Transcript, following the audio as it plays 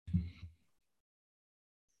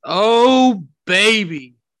Oh,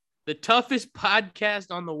 baby. The toughest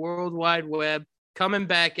podcast on the World Wide Web coming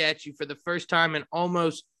back at you for the first time in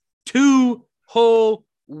almost 2 whole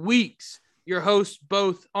weeks. Your hosts,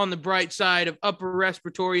 both on the bright side of upper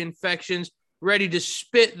respiratory infections, ready to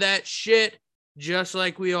spit that shit just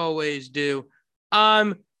like we always do.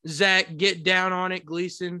 I'm Zach, get down on it,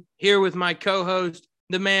 Gleason, here with my co host,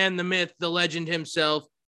 the man, the myth, the legend himself,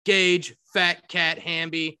 Gage Fat Cat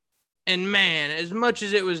Hamby. And man, as much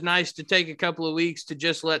as it was nice to take a couple of weeks to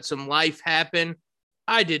just let some life happen,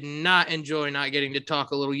 I did not enjoy not getting to talk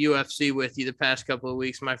a little UFC with you the past couple of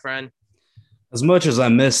weeks, my friend. As much as I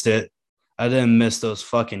missed it, I didn't miss those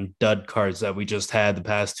fucking dud cards that we just had the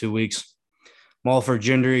past 2 weeks. I'm all for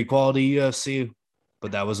gender equality UFC,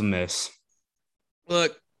 but that was a miss.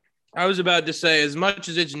 Look, I was about to say, as much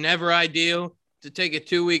as it's never ideal to take a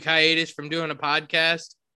 2 week hiatus from doing a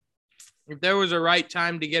podcast, if there was a right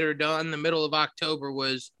time to get her done, the middle of October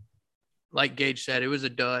was, like Gage said, it was a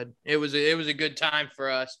dud. It was a good time for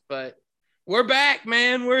us, but we're back,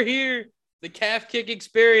 man. We're here. The calf kick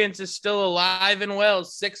experience is still alive and well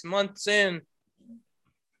 6 months in.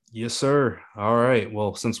 Yes, sir. All right.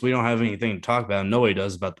 Well, since we don't have anything to talk about, nobody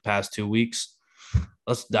does about the past 2 weeks,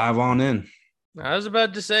 let's dive on in. I was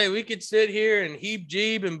about to say we could sit here and heap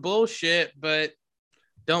jeeb and bullshit, but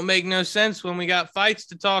don't make no sense when we got fights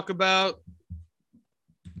to talk about.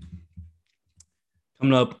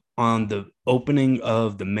 Coming up on the opening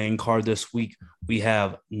of the main card this week, we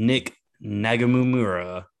have Nick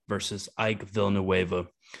Nagamura versus Ike Villanueva.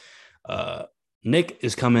 Nick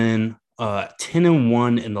is coming in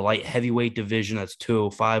 10-1 in the light heavyweight division. That's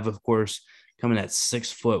 205, of course, coming at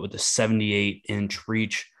 6 foot with a 78-inch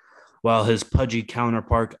reach, while his pudgy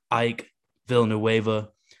counterpart, Ike Villanueva,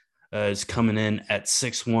 is coming in at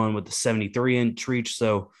 6'1 with a 73-inch reach.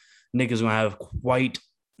 So Nick is going to have quite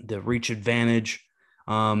the reach advantage.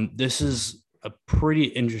 This is a pretty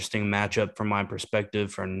interesting matchup from my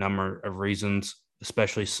perspective for a number of reasons,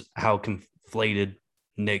 especially how conflated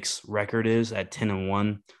Nick's record is at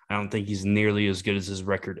 10-1. I don't think he's nearly as good as his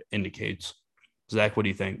record indicates. Zach, what do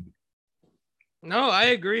you think? No, I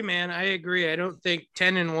agree, man. I agree. I don't think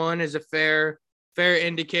 10-1 is a fair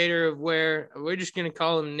indicator of where we're just gonna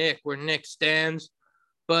call him Nick, where Nick stands.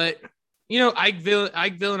 But Ike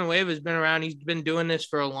Villanueva has been around. He's been doing this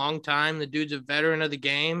for a long time. The dude's a veteran of the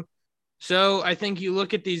game. So I think you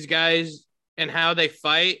look at these guys and how they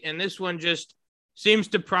fight, and this one just seems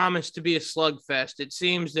to promise to be a slugfest. It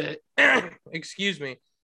seems that, excuse me,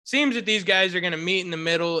 seems that these guys are going to meet in the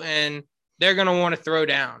middle and they're going to want to throw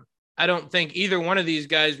down. I don't think either one of these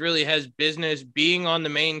guys really has business being on the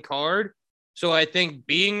main card. So I think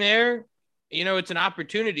being there, it's an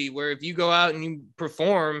opportunity where if you go out and you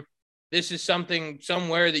perform, this is something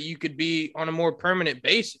somewhere that you could be on a more permanent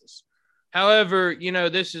basis. However,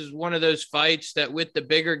 this is one of those fights that with the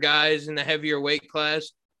bigger guys in the heavier weight class,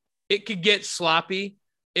 it could get sloppy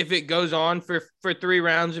if it goes on for 3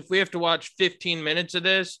 rounds. If we have to watch 15 minutes of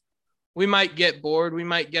this, we might get bored. We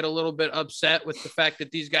might get a little bit upset with the fact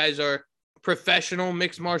that these guys are professional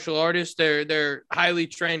mixed martial artists. They're highly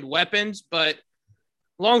trained weapons. But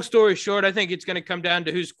long story short, I think it's going to come down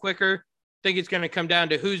to who's quicker. I think it's going to come down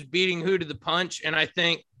to who's beating who to the punch. And I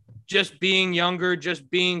think just being younger, just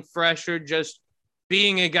being fresher, just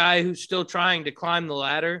being a guy who's still trying to climb the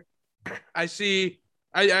ladder, I see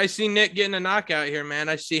Nick getting a knockout here, man.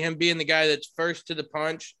 I see him being the guy that's first to the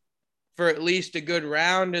punch for at least a good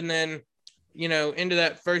round. And then, into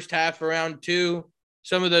that first half of round two,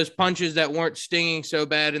 some of those punches that weren't stinging so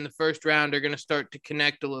bad in the first round are going to start to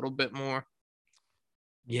connect a little bit more.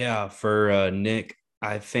 Yeah, for Nick,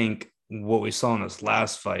 I think what we saw in this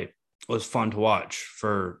last fight was fun to watch.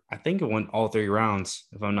 I think it went all 3 rounds,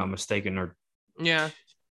 if I'm not mistaken. Or Yeah.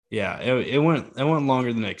 yeah, it went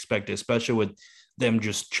longer than expected, especially with them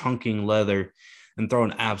just chunking leather and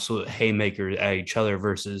throwing absolute haymakers at each other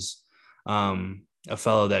versus a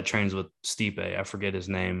fellow that trains with Stipe. I forget his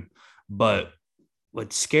name, but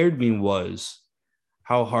what scared me was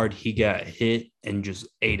how hard he got hit and just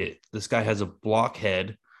ate it. This guy has a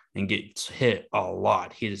blockhead and gets hit a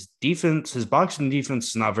lot. His boxing defense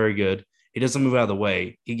is not very good. He doesn't move out of the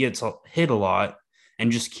way. He gets hit a lot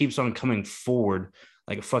and just keeps on coming forward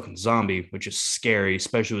like a fucking zombie, which is scary,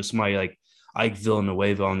 especially with somebody like Ike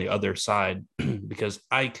Villanueva on the other side. Because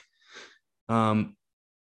Ike, let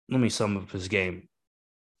me sum up his game.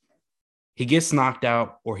 He gets knocked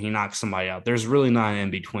out or he knocks somebody out. There's really not an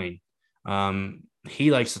in between.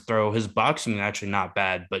 He likes to throw. His boxing is actually not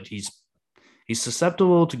bad, but he's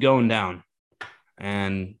susceptible to going down.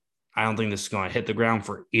 And I don't think this is going to hit the ground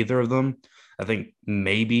for either of them. I think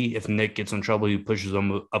maybe if Nick gets in trouble, he pushes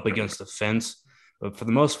him up against the fence. But for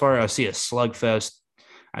the most part, I see a slugfest.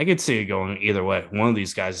 I could see it going either way. One of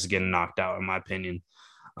these guys is getting knocked out, in my opinion.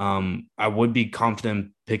 I would be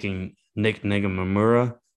confident picking Nick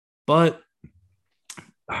Nigamamura, but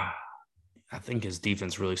I think his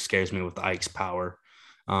defense really scares me with Ike's power.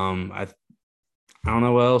 I don't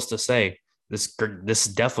know what else to say. This is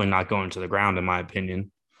definitely not going to the ground, in my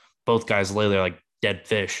opinion. Both guys lay there like dead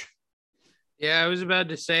fish. Yeah, I was about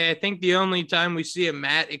to say, I think the only time we see a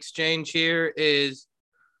mat exchange here is,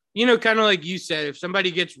 kind of like you said, if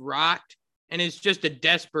somebody gets rocked and it's just a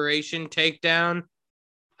desperation takedown,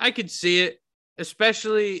 I could see it,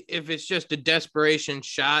 especially if it's just a desperation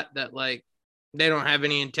shot that like they don't have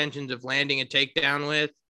any intentions of landing a takedown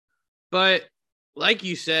with. But like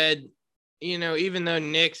you said, even though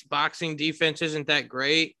Nick's boxing defense isn't that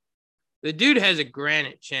great, the dude has a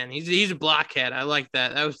granite chin. He's a blockhead. I like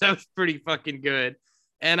that. That was pretty fucking good.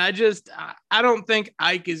 And I don't think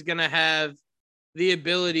Ike is gonna have the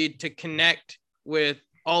ability to connect with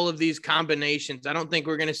all of these combinations. I don't think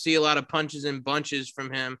we're gonna see a lot of punches and bunches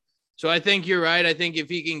from him. So I think you're right. I think if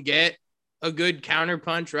he can get a good counter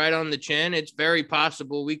punch right on the chin, it's very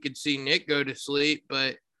possible we could see Nick go to sleep.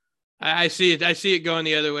 But I see it. I see it going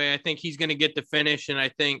the other way. I think he's going to get the finish, and I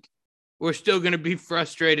think we're still going to be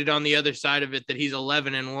frustrated on the other side of it that he's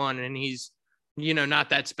 11-1 and he's, not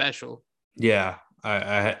that special. Yeah,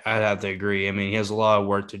 I'd have to agree. I mean, he has a lot of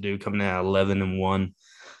work to do coming out 11-1.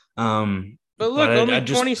 But look, But only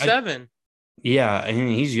 27. Yeah, I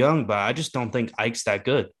mean, he's young, but I just don't think Ike's that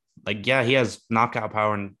good. Like, yeah, he has knockout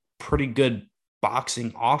power and pretty good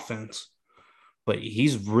boxing offense, but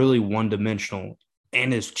he's really one dimensional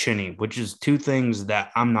and is chinny, which is two things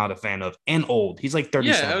that I'm not a fan of. And old. He's like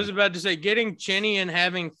 37. Yeah, I was about to say getting chinny and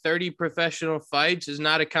having 30 professional fights is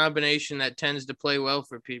not a combination that tends to play well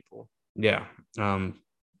for people. Yeah.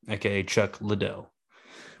 AKA Chuck Liddell.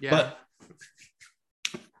 Yeah. But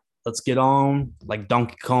let's get on like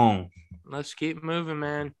Donkey Kong. Let's keep moving,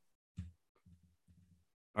 man.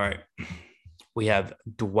 All right. We have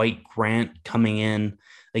Dwight Grant coming in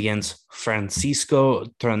against Francisco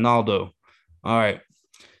Trinaldo. All right.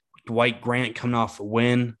 Dwight Grant coming off a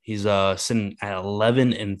win. He's sitting at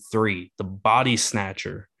 11-3. The body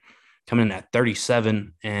snatcher coming in at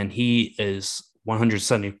 37, and he is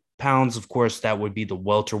 170 pounds. Of course, that would be the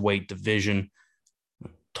welterweight division.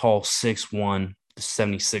 Tall 6'1",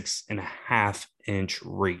 76.5-inch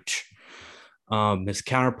reach. His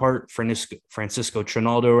counterpart, Francisco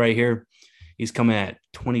Trinaldo, right here. He's coming at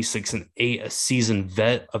 26-8, a seasoned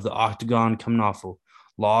vet of the octagon, coming off a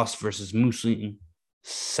loss versus Muslim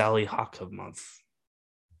Salikhov.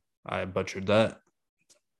 I butchered that.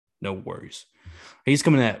 No worries. He's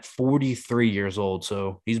coming at 43 years old,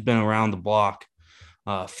 so he's been around the block.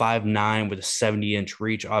 5'9" with a 70-inch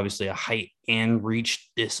reach. Obviously, a height and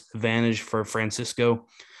reach disadvantage for Francisco.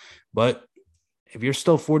 But if you're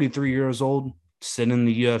still 43 years old, sitting in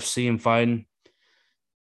the UFC and fighting,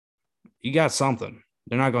 you got something.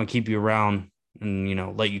 They're not going to keep you around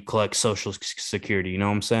and, let you collect Social Security. You know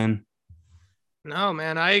what I'm saying? No,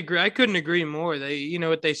 man, I agree. I couldn't agree more.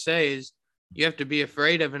 What they say is you have to be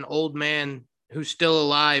afraid of an old man who's still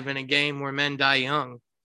alive in a game where men die young.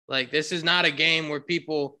 Like, this is not a game where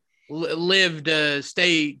people live to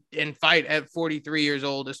stay and fight at 43 years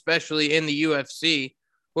old, especially in the UFC,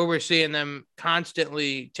 where we're seeing them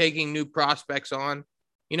constantly taking new prospects on,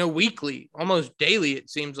 weekly, almost daily, it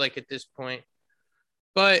seems like at this point.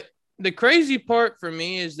 But the crazy part for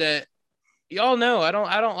me is that y'all know I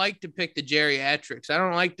don't like to pick the geriatrics. I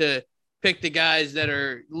don't like to pick the guys that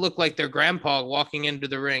look like their grandpa walking into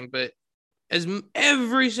the ring. But as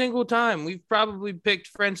every single time, we've probably picked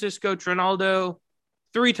Francisco Trinaldo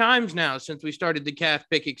 3 times now since we started the calf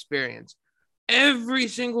pick experience. Every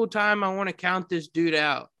single time I want to count this dude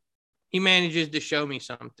out, he manages to show me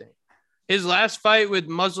something. His last fight with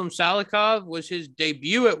Muslim Salikhov was his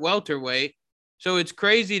debut at welterweight. So it's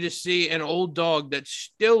crazy to see an old dog that's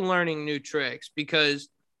still learning new tricks, because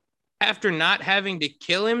after not having to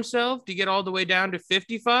kill himself to get all the way down to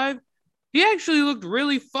 55, he actually looked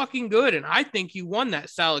really fucking good. And I think he won that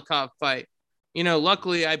Salikhov fight.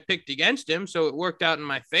 Luckily I picked against him, so it worked out in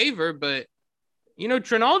my favor. But,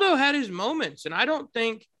 Trinaldo had his moments, and I don't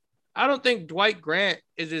think Dwight Grant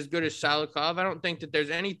is as good as Salikhov. I don't think that there's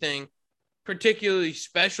anything particularly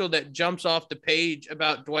special that jumps off the page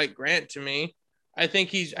about Dwight Grant to me. I think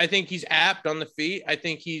he's apt on the feet. I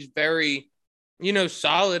think he's very,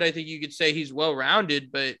 solid. I think you could say he's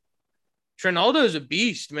well-rounded, but Trinaldo's a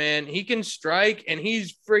beast, man. He can strike, and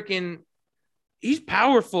he's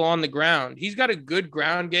powerful on the ground. He's got a good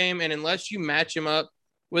ground game, and unless you match him up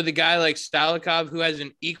with a guy like Salikhov who has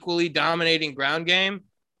an equally dominating ground game,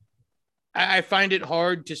 I find it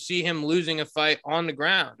hard to see him losing a fight on the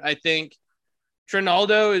ground. I think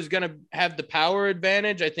Trinaldo is going to have the power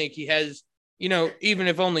advantage. I think he has, even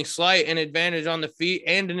if only slight, an advantage on the feet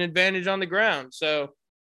and an advantage on the ground. So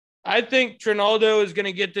I think Trinaldo is going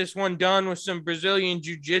to get this one done with some Brazilian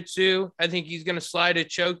jiu-jitsu. I think he's going to slide a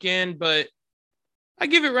choke in, but I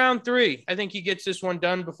give it round 3. I think he gets this one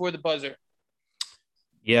done before the buzzer.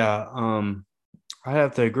 Yeah, I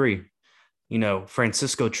have to agree.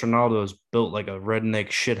 Francisco Trinaldo is built like a redneck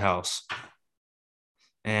shithouse.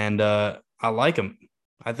 And I like him.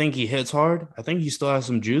 I think he hits hard. I think he still has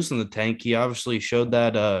some juice in the tank. He obviously showed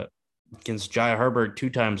that against Jai Herbert 2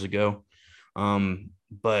 times ago.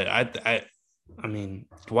 But I mean,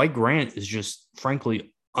 Dwight Grant is just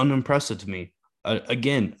frankly unimpressive to me.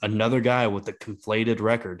 Again, another guy with a conflated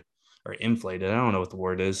record or inflated. I don't know what the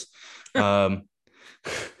word is.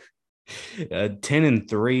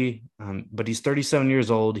 10-3, but he's 37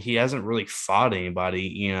 years old. He hasn't really fought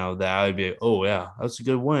anybody, that I would be, oh yeah, that's a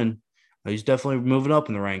good win. He's definitely moving up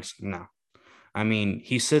in the ranks. No, I mean,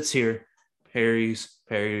 he sits here, parries,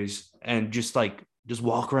 and just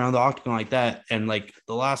walk around the octagon like that. And like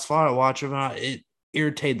the last fight I watched him out, it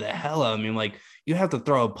irritated the hell out of me. Like, you have to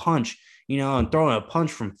throw a punch, and throwing a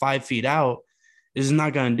punch from 5 feet out is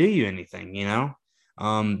not going to do you anything,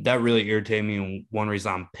 that really irritated me, and one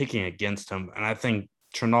reason I'm picking against him. And I think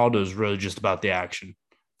Trinaldo is really just about the action.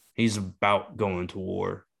 He's about going to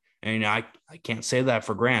war. And I can't say that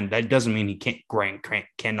for Grant. That doesn't mean Grant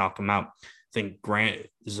can't knock him out. I think Grant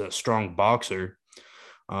is a strong boxer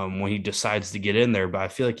when he decides to get in there, but I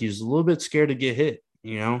feel like he's a little bit scared to get hit.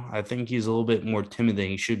 I think he's a little bit more timid than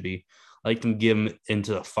he should be. I like to get him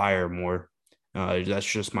into the fire more. That's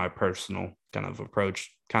just my personal kind of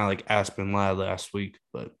approach, kind of like Aspen Ladd last week.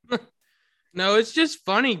 But no, it's just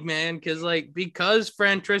funny, man, because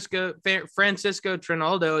Francisco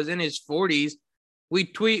Trinaldo is in his 40s, we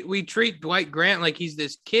treat Dwight Grant like he's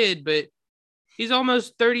this kid, but he's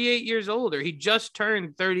almost 38 years old, or he just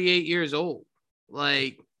turned 38 years old.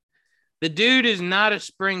 Like, the dude is not a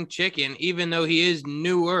spring chicken, even though he is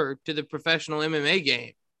newer to the professional MMA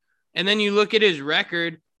game. And then you look at his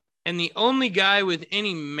record, and the only guy with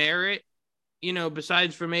any merit,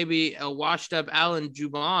 besides for maybe a washed up Alan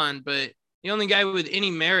Juban, but the only guy with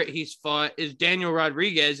any merit he's fought is Daniel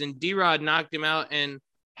Rodriguez, and D-Rod knocked him out in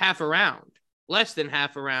less than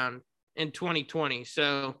half a round in 2020.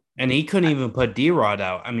 So, and he couldn't even put D-Rod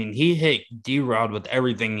out. I mean, he hit D-Rod with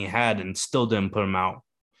everything he had and still didn't put him out.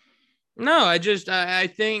 No, I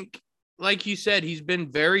think, like you said, he's been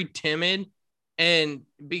very timid. And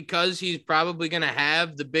because he's probably going to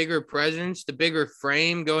have the bigger presence, the bigger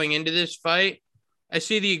frame going into this fight, I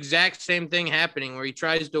see the exact same thing happening where he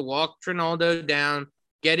tries to walk Trinaldo down,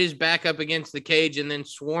 get his back up against the cage, and then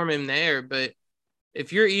swarm him there. But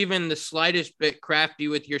if you're even the slightest bit crafty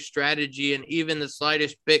with your strategy and even the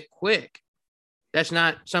slightest bit quick, that's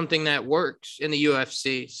not something that works in the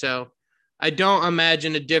UFC. So I don't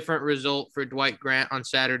imagine a different result for Dwight Grant on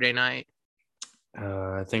Saturday night.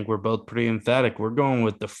 I think we're both pretty emphatic. We're going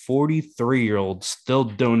with the 43-year-old still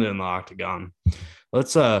doing it in the octagon.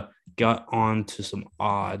 Let's get on to some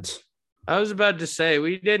odds. I was about to say,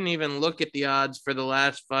 we didn't even look at the odds for the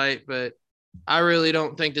last fight, but I really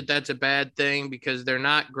don't think that that's a bad thing because they're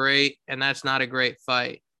not great, and that's not a great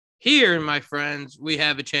fight. Here, my friends, we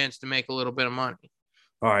have a chance to make a little bit of money.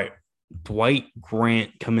 All right. Dwight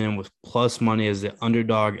Grant coming in with plus money as the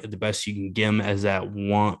underdog at the best you can get him as that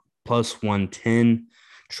plus 110.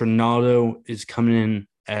 Trinaldo is coming in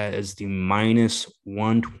as the minus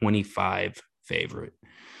 125 favorite.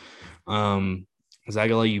 Is that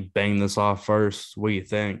gonna let you bang this off first? What do you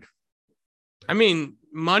think? I mean,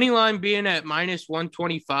 money line being at minus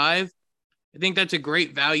 125, I think that's a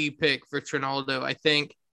great value pick for Trinaldo. I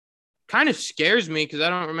think kind of scares me because I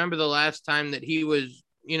don't remember the last time that he was,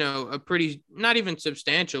 a pretty, not even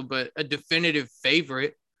substantial, but a definitive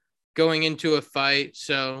favorite going into a fight.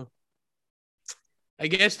 So I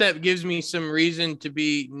guess that gives me some reason to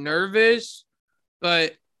be nervous,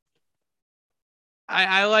 but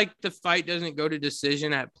I like the fight doesn't go to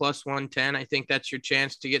decision at plus 110. I think that's your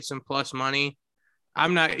chance to get some plus money.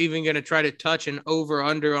 I'm not even going to try to touch an over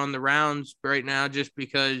under on the rounds right now just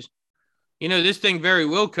because, this thing very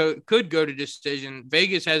well could go to decision.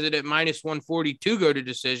 Vegas has it at minus 140 to go to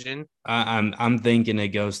decision. I'm thinking it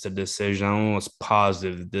goes to decision. I'm almost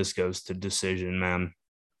positive that this goes to decision, man.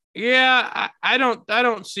 Yeah, I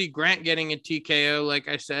don't see Grant getting a TKO, like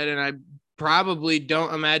I said, and I probably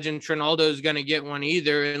don't imagine Trinaldo's going to get one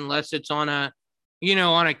either unless it's on a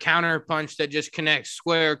counter punch that just connects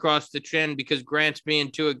square across the chin because Grant's being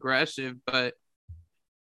too aggressive. But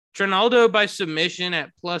Trinaldo by submission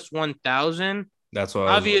at plus 1,000. That's what I was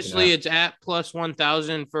looking Obviously, at. it's at plus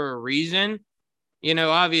 1,000 for a reason. You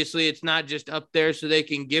know, obviously, it's not just up there so they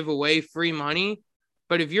can give away free money.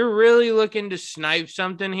 But if you're really looking to snipe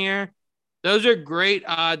something here, those are great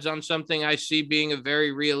odds on something I see being a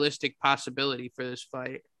very realistic possibility for this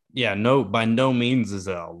fight. Yeah, no, by no means is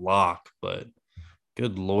it a lock, but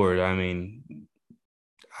good Lord. I mean,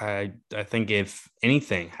 I think if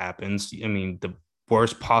anything happens, I mean, the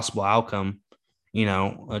worst possible outcome,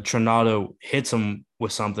 Trinado hits him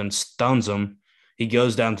with something, stuns him. He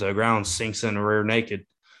goes down to the ground, sinks in the rear naked.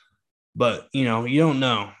 But, you don't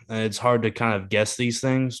know. It's hard to kind of guess these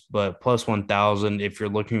things, but plus 1,000, if you're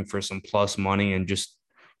looking for some plus money and just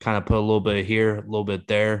kind of put a little bit here, a little bit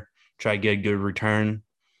there, try to get a good return,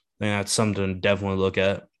 then that's something to definitely look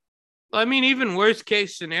at. I mean, even worst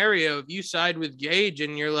case scenario, if you side with Gage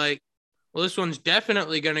and you're like, well, this one's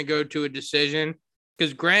definitely going to go to a decision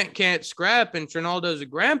because Grant can't scrap and Trinaldo's a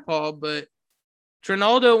grandpa, but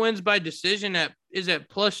Trinaldo wins by decision is at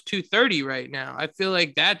plus 230 right now. I feel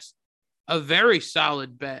like that's a very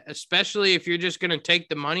solid bet, especially if you're just going to take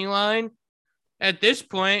the money line. At this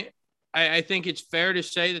point, I think it's fair to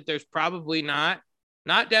say that there's probably not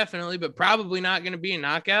definitely, but probably not going to be a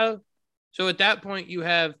knockout. So at that point, you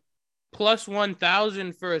have plus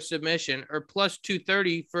 1,000 for a submission or plus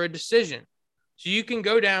 230 for a decision. So you can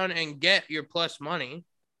go down and get your plus money.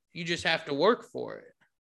 You just have to work for it.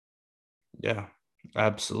 Yeah,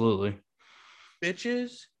 absolutely.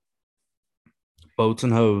 Bitches. Boats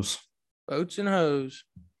and hoes. Boats and hoes.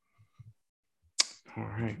 All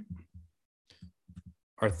right.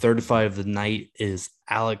 Our third fight of the night is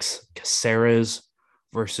Alex Caceres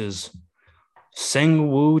versus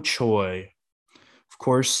Seung-Woo Choi. Of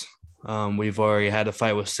course, we've already had a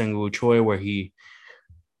fight with Seung-Woo Choi where he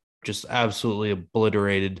just absolutely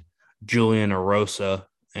obliterated Julian Erosa.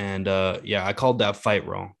 And I called that fight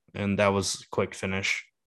wrong. And that was a quick finish.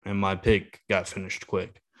 And my pick got finished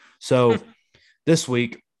quick. So this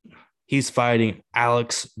week, he's fighting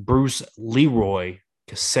Alex Bruce Leroy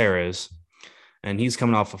Caceres. And he's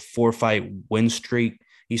coming off a 4-fight win streak.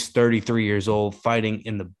 He's 33 years old, fighting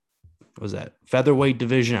in the featherweight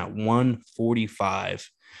division at 145.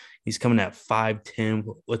 He's coming at 5'10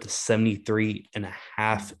 with a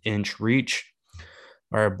 73.5-inch reach.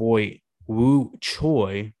 Our boy Woo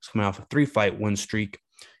Choi is coming off a 3-fight win streak.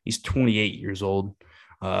 He's 28 years old.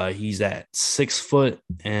 He's at 6 foot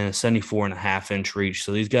and a 74.5-inch reach.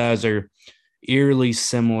 So these guys are eerily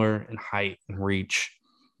similar in height and reach.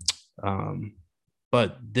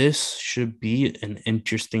 But this should be an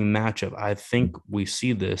interesting matchup. I think we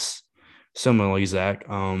see this similarly, Zach.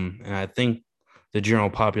 And I think the general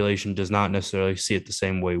population does not necessarily see it the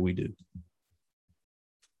same way we do.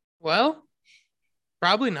 Well,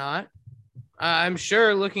 probably not. I'm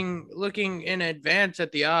sure looking in advance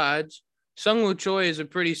at the odds, Seung-Woo Choi is a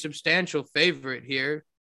pretty substantial favorite here.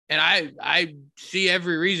 And I see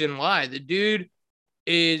every reason why. The dude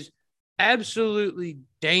is absolutely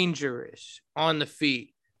dangerous on the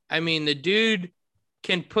feet. I mean, the dude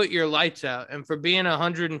can put your lights out. And for being a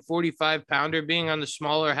 145-pounder, being on the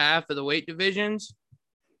smaller half of the weight divisions,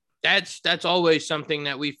 that's always something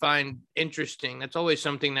that we find interesting. That's always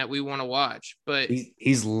something that we want to watch. But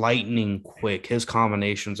he's lightning quick. His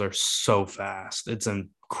combinations are so fast. It's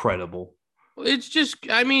incredible. It's just,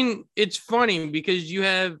 I mean, it's funny because you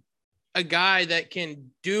have a guy that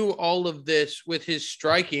can do all of this with his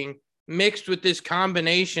striking mixed with this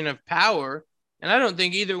combination of power. And I don't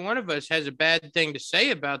think either one of us has a bad thing to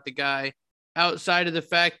say about the guy outside of the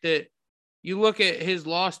fact that you look at his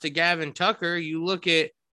loss to Gavin Tucker, you look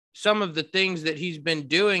at some of the things that he's been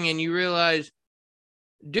doing and you realize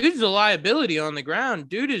dude's a liability on the ground.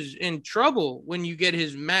 Dude is in trouble when you get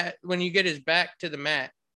his back to the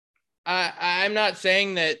mat. I'm not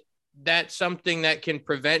saying that that's something that can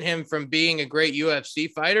prevent him from being a great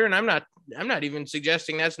UFC fighter. And I'm not even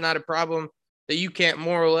suggesting that's not a problem that you can't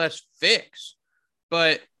more or less fix.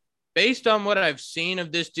 But based on what I've seen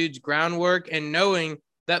of this dude's groundwork and knowing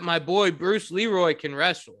that my boy Bruce Leroy can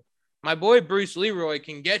wrestle, my boy Bruce Leroy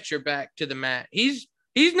can get your back to the mat. He's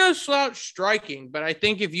no slouch striking, but I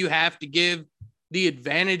think if you have to give the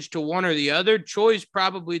advantage to one or the other, Choi's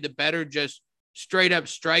probably the better just straight up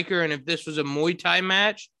striker. And if this was a Muay Thai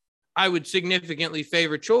match, I would significantly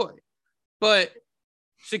favor Choi. But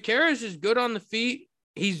Caceres is good on the feet.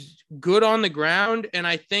 He's good on the ground. And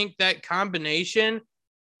I think that combination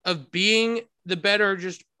of being the better,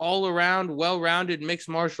 just all around, well-rounded mixed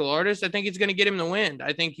martial artist, I think it's going to get him the win.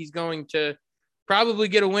 I think he's going to probably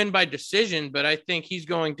get a win by decision, but I think he's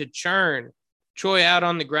going to churn Choi out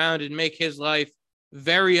on the ground and make his life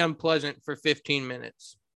very unpleasant for 15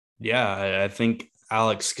 minutes. Yeah, I think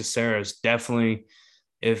Alex Caceres definitely,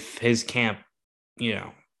 if his camp, you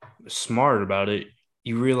know, is smart about it,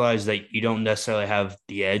 you realize that you don't necessarily have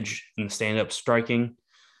the edge in the stand-up striking,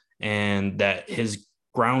 and that his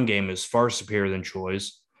ground game is far superior than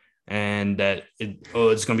Choi's, and that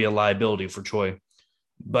it's going to be a liability for Choi.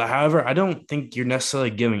 But however, I don't think you're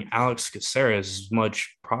necessarily giving Alex Caceres as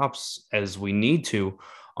much props as we need to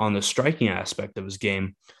on the striking aspect of his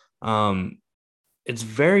game. Um, it's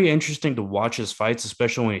very interesting to watch his fights,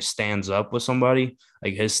 especially when he stands up with somebody.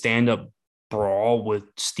 Like his stand up brawl with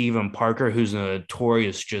Steven Parker, who's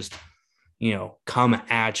notorious just, come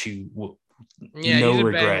at you with Yeah, no he's a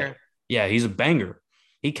regret. banger. Yeah, he's a banger.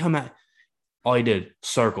 He come at all he did,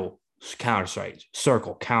 circle, counter strike,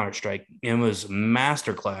 circle, counter strike. It was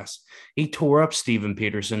masterclass. He tore up Steven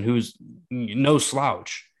Peterson, who's no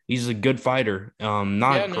slouch. He's a good fighter. Yeah,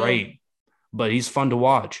 Not no. great, but he's fun to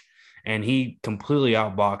watch. And he completely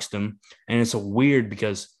outboxed him. And it's a weird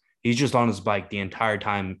because he's just on his bike the entire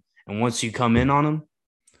time. And once you come in on him,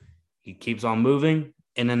 he keeps on moving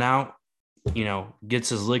in and out, gets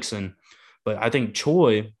his licks in. But I think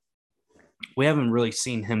Choi, we haven't really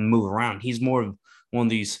seen him move around. He's more of one of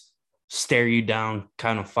these stare you down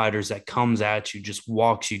kind of fighters that comes at you, just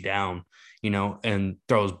walks you down, and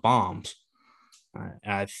throws bombs.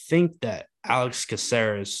 I think that Alex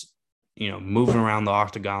Caceres, moving around the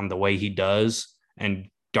octagon the way he does and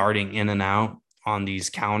darting in and out on these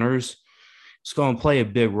counters, it's going to play a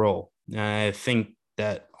big role. I think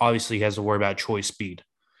that obviously he has to worry about choice speed.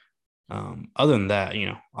 Other than that,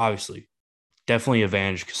 obviously, definitely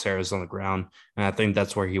advantage Caceres on the ground, and I think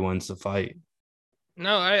that's where he wins the fight.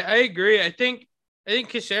 No, I agree. I think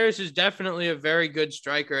Caceres is definitely a very good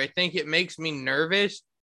striker. I think it makes me nervous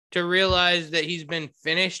to realize that he's been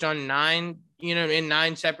finished on nine, in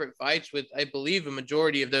nine separate fights, with I believe a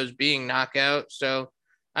majority of those being knockouts. So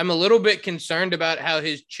I'm a little bit concerned about how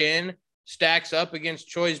his chin stacks up against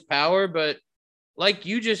Choi's power, but like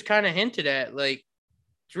you just kind of hinted at, like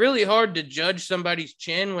it's really hard to judge somebody's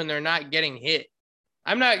chin when they're not getting hit.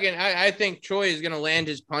 I'm not gonna. I think Choi is gonna land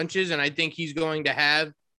his punches, and I think he's going to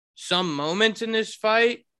have some moments in this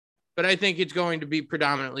fight. But I think it's going to be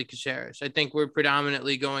predominantly Caceres. I think we're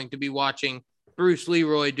predominantly going to be watching Bruce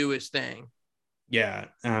Leroy do his thing. Yeah,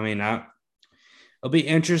 I mean, it'll be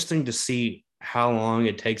interesting to see how long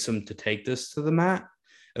it takes him to take this to the mat,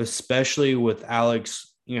 especially with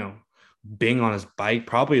Alex, being on his bike.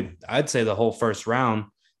 Probably, I'd say the whole first round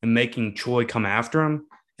and making Choi come after him,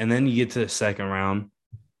 and then you get to the second round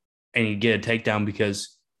and you get a takedown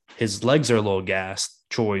because his legs are a little gassed,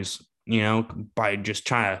 Choi's, by just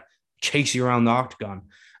trying to chase you around the octagon.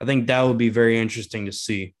 I think that would be very interesting to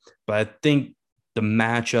see. But I think the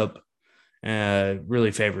matchup really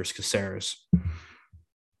favors Caceres.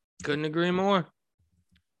 Couldn't agree more.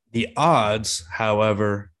 The odds,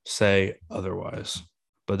 however, say otherwise.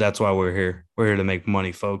 But that's why we're here. We're here to make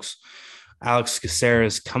money, folks. Alex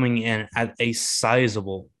Caceres coming in at a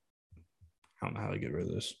sizable. I don't know how to get rid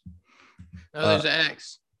of this. Oh, there's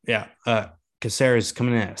X. Yeah. Caceres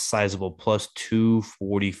coming in at a sizable plus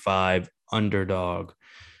 245 underdog.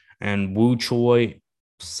 And Wu Choi,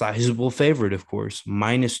 sizable favorite, of course,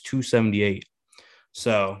 minus 278.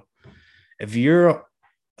 So if you're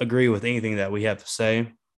agree with anything that we have to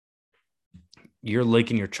say, you're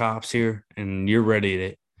licking your chops here and you're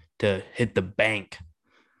ready to hit the bank.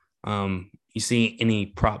 You see any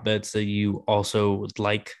prop bets that you also would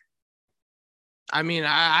like? I mean,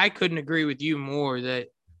 I couldn't agree with you more that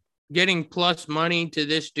getting plus money to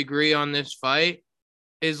this degree on this fight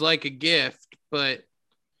is like a gift, but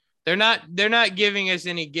they're not giving us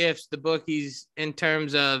any gifts, the bookies, in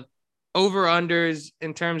terms of over unders,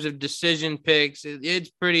 in terms of decision picks. It's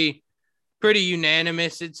pretty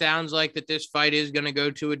unanimous. It sounds like that this fight is going to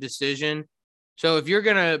go to a decision. So if you're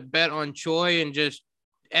going to bet on Choi and just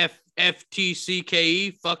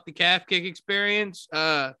FTCKE, fuck the calf kick experience,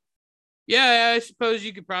 yeah, I suppose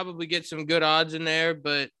you could probably get some good odds in there,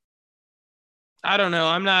 but I don't know.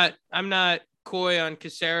 I'm not coy on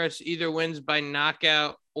Caceres. Either wins by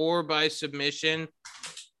knockout or by submission.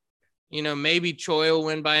 Maybe Choi will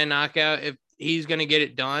win by a knockout if he's going to get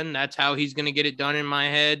it done. That's how he's going to get it done in my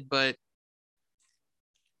head. But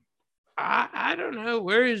I don't know.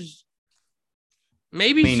 Where is I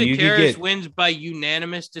maybe mean, you could Sakaris get, wins by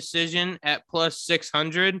unanimous decision at plus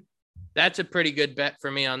 600. That's a pretty good bet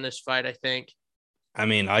for me on this fight, I think. I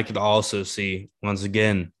mean, I could also see, once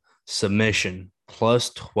again, submission plus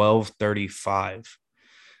 1235.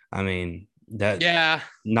 I mean, that Yeah.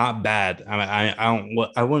 not bad. I mean,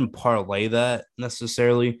 I wouldn't parlay that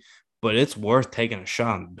necessarily, but it's worth taking a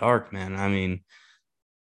shot in the dark, man. I mean,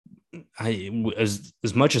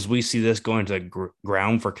 as much as we see this going to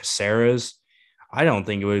ground for Caceres, I don't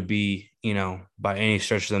think it would be, by any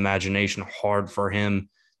stretch of the imagination, hard for him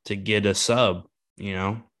to get a sub,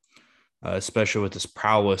 especially with his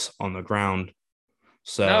prowess on the ground. No,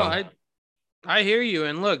 So I hear you.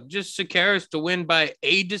 And look, just Sakaris to win by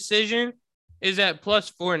a decision is at plus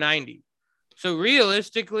 490. So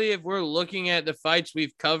realistically, if we're looking at the fights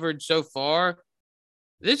we've covered so far,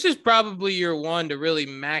 this is probably your one to really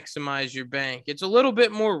maximize your bank. It's a little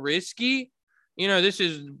bit more risky. This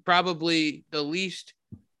is probably the least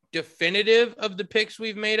definitive of the picks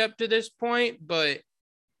we've made up to this point, but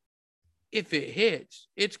if it hits,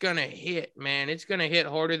 it's going to hit, man. It's going to hit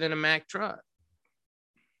harder than a Mack truck.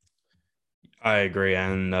 I agree.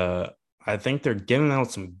 And I think they're giving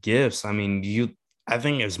out some gifts. I mean, I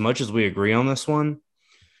think as much as we agree on this one,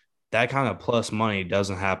 that kind of plus money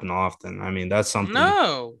doesn't happen often. I mean, that's something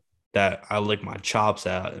No. that I lick my chops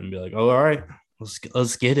at and be like, oh, all right,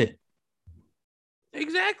 let's get it.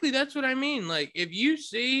 Exactly. That's what I mean. Like, if you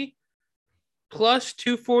see plus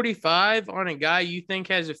 245 on a guy you think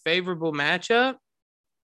has a favorable matchup,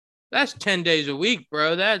 that's 10 days a week,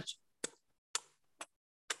 bro. That's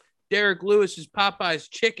Derek Lewis's Popeye's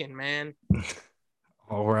chicken, man.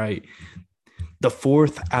 All right. The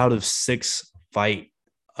 4th out of 6 fight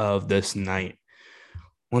of this night.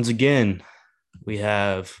 Once again, we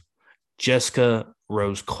have Jessica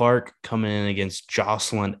Rose Clark coming in against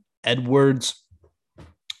Jocelyn Edwards.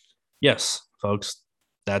 Yes, folks,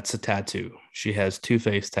 that's a tattoo. She has 2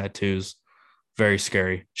 face tattoos. Very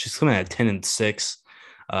scary. She's coming at 10-6.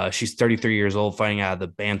 She's 33 years old, fighting out of the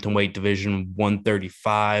bantamweight division,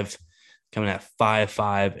 135, coming at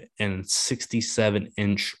 5'5" and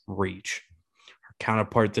 67-inch reach. Her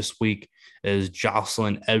counterpart this week is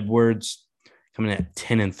Jocelyn Edwards, coming at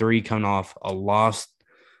 10-3, coming off a loss.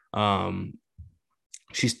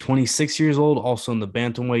 She's 26 years old, also in the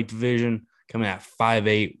bantamweight division, coming at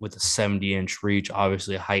 5'8" with a 70-inch reach,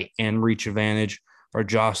 obviously a height and reach advantage for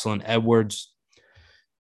Jocelyn Edwards.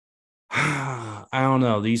 I don't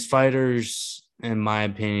know. These fighters, in my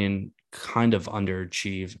opinion, kind of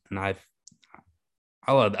underachieve, and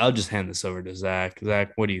I'll just hand this over to Zach.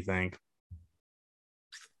 Zach, what do you think?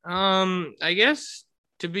 I guess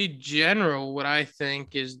to be general, what I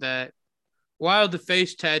think is that while the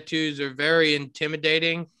face tattoos are very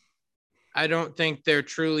intimidating, I don't think they're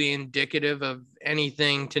truly indicative of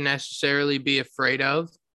anything to necessarily be afraid of.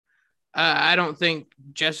 I don't think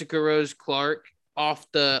Jessica Rose Clark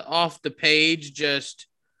off the page just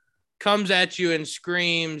comes at you and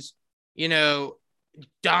screams,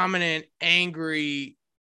 dominant, angry.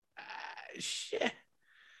 Shit.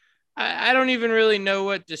 I don't even really know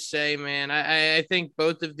what to say, man. I think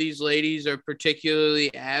both of these ladies are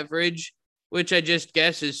particularly average, which I just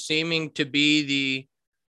guess is seeming to be the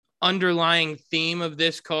underlying theme of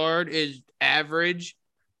this card is average.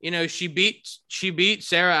 She beat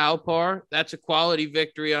Sarah Alpar. That's a quality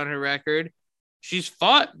victory on her record. She's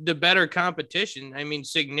fought the better competition. I mean,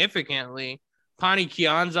 significantly. Pani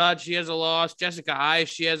Kianzad, she has a loss. Jessica Ai,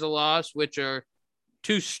 she has a loss, which are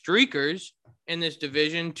 2 streakers in this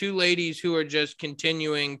division, 2 ladies who are just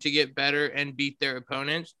continuing to get better and beat their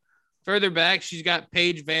opponents. Further back, she's got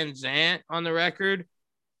Paige Van Zant on the record.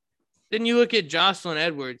 Then you look at Jocelyn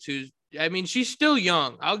Edwards, she's still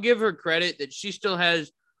young. I'll give her credit that she still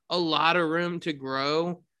has a lot of room to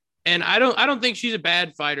grow. And I don't think she's a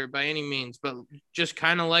bad fighter by any means, but just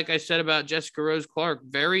kind of like I said about Jessica Rose Clark,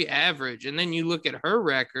 very average. And then you look at her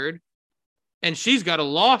record, and she's got a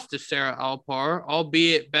loss to Sarah Alpar,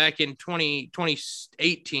 albeit back in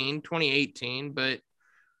 2018. But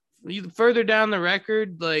further down the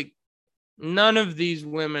record, like, none of these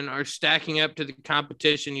women are stacking up to the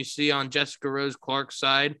competition you see on Jessica Rose Clark's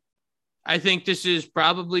side. I think this is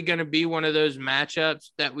probably going to be one of those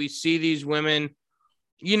matchups that we see these women,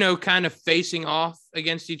 kind of facing off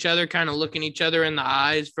against each other, kind of looking each other in the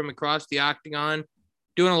eyes from across the octagon,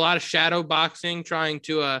 doing a lot of shadow boxing, trying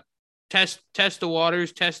to test the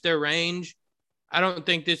waters, test their range. I don't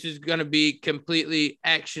think this is going to be completely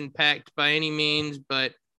action-packed by any means,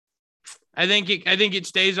 but I think it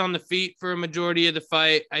stays on the feet for a majority of the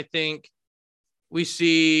fight. I think we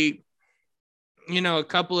see, a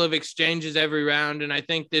couple of exchanges every round, and I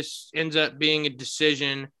think this ends up being a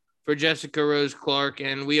decision for Jessica Rose Clark,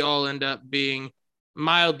 and we all end up being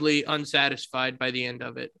mildly unsatisfied by the end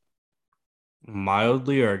of it.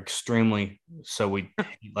 Mildly or extremely? So we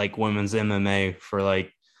like women's MMA for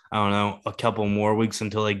I don't know, a couple more weeks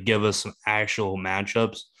until they give us some actual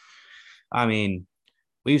matchups. I mean,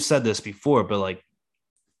 we've said this before, but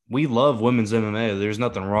we love women's MMA. There's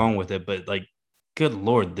nothing wrong with it, but good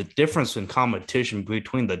Lord, the difference in competition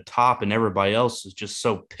between the top and everybody else is just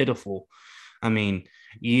so pitiful. I mean,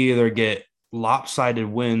 you either get lopsided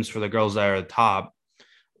wins for the girls that are at the top,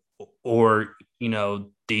 or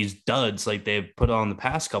these duds like they've put on the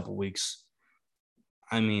past couple weeks.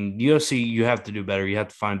 I mean, UFC, you have to do better. You have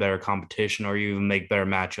to find better competition, or you even make better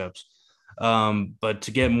matchups. But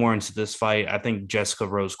to get more into this fight, I think Jessica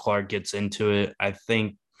Rose Clark gets into it. I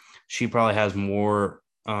think she probably has more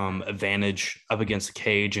advantage up against the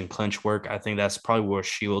cage and clinch work. I think that's probably where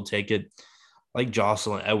she will take it. Like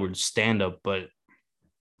Jocelyn Edwards stand up, but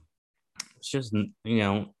it's just,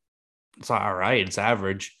 it's all right. It's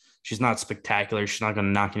average. She's not spectacular. She's not going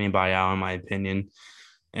to knock anybody out, in my opinion.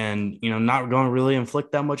 And, not going to really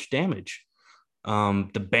inflict that much damage. The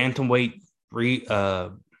bantamweight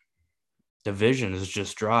division is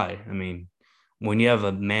just dry. I mean, when you have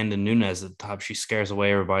Amanda Nunes at the top, she scares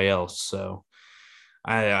away everybody else. So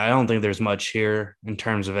I don't think there's much here in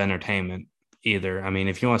terms of entertainment either. I mean,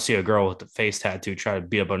 if you want to see a girl with a face tattoo try to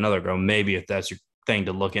beat up another girl, maybe if that's your thing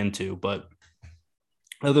to look into. But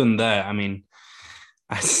other than that, I mean,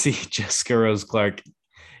 I see Jessica Rose Clark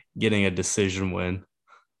getting a decision win.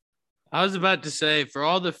 I was about to say, for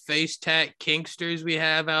all the face tat kinksters we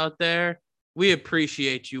have out there, we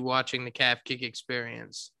appreciate you watching the calf kick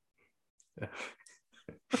experience.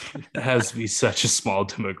 It has to be such a small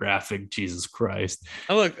demographic. Jesus Christ.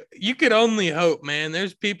 Oh, look, you could only hope, man.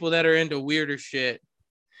 There's people that are into weirder shit.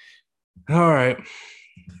 All right.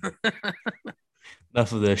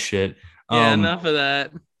 Enough of this shit. Yeah, enough of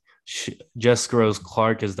that. Jessica Rose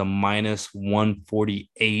Clark is the minus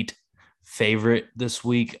 148 favorite this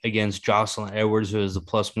week against Jocelyn Edwards, who is the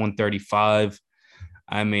plus 135.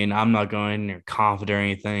 I mean, I'm not going near confident or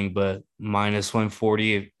anything, but minus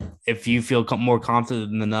 140. If you feel more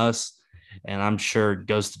confident than us, and I'm sure it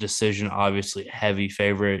goes to decision, obviously heavy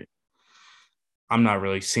favorite. I'm not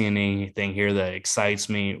really seeing anything here that excites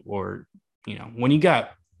me, or, when you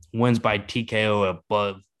got wins by TKO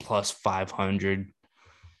above plus 500,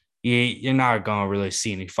 you're not going to really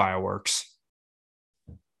see any fireworks.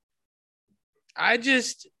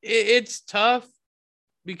 It's tough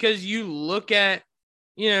because you look at,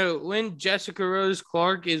 when Jessica Rose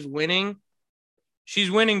Clark is winning,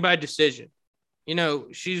 she's winning by decision.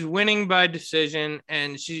 She's winning by decision,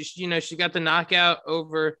 and she got the knockout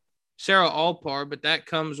over Sarah Alpar, but that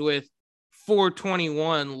comes with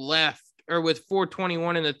 4:21 left, or with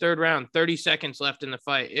 4:21 in the third round, 30 seconds left in the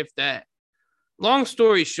fight, if that. Long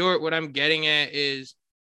story short, what I'm getting at is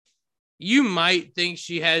you might think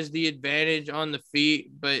she has the advantage on the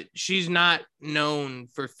feet, but she's not known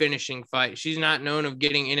for finishing fights. She's not known for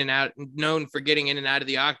getting in and out of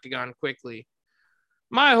the octagon quickly.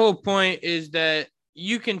 My whole point is that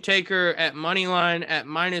you can take her at money line at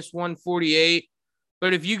minus 148,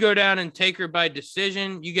 but if you go down and take her by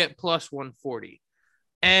decision, you get plus 140.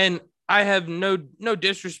 And I have no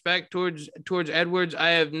disrespect towards Edwards. I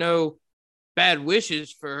have no bad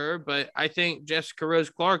wishes for her, but I think Jessica Rose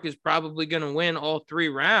Clark is probably going to win all 3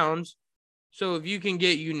 rounds. So if you can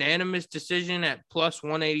get unanimous decision at plus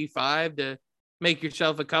 185 to make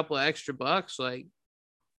yourself a couple of extra bucks, like,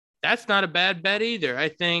 that's not a bad bet either. I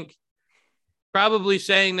think probably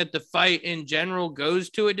saying that the fight in general goes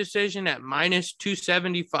to a decision at minus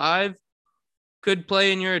 275 could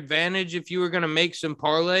play in your advantage if you were going to make some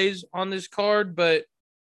parlays on this card. But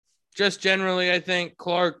just generally, I think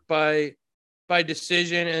Clark by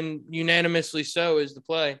decision, and unanimously so, is the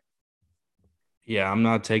play. Yeah, I'm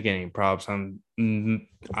not taking any props. I'm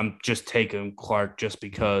just taking Clark just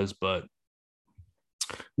because, but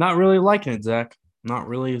not really liking it, Zach. Not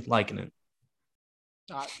really liking it.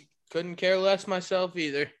 I couldn't care less myself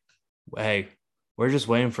either. Hey, we're just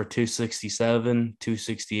waiting for 267,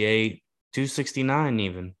 268, 269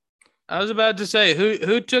 even. I was about to say,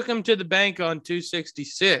 who took him to the bank on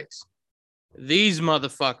 266? These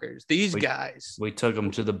motherfuckers, these guys. We took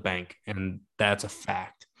them to the bank, and that's a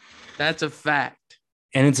fact. That's a fact.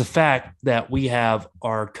 And it's a fact that we have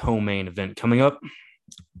our co-main event coming up.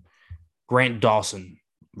 Grant Dawson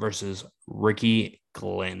versus Ricky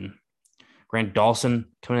Glenn. Grant Dawson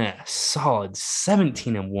coming in at a solid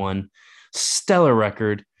 17-1, stellar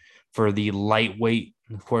record for the lightweight.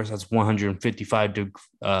 Of course, that's 155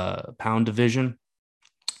 pound division.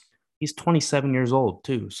 He's 27 years old,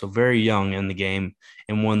 too, so very young in the game,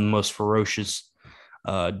 and one of the most ferocious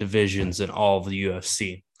divisions in all of the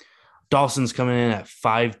UFC. Dawson's coming in at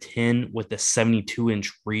 5'10" with a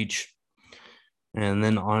 72-inch reach. And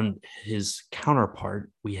then on his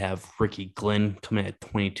counterpart, we have Ricky Glenn coming at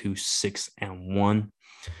 22-6-1.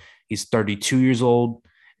 He's 32 years old,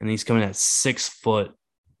 and he's coming at 6 foot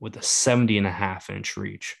with a 70.5-inch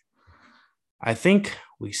reach. I think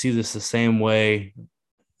we see this the same way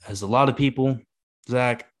as a lot of people,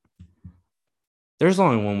 Zach. There's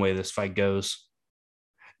only one way this fight goes,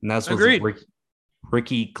 and that's with Agreed.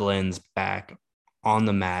 Ricky Glenn's back on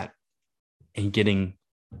the mat and getting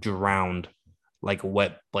drowned like a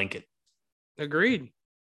wet blanket. Agreed.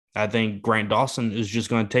 I think Grant Dawson is just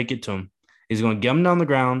going to take it to him. He's going to get him down the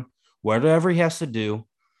ground, whatever he has to do,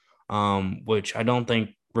 which I don't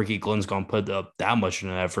think Ricky Glenn's going to put up that much of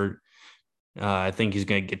an effort. I think he's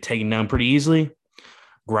going to get taken down pretty easily,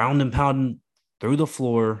 ground and pound through the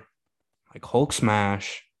floor like Hulk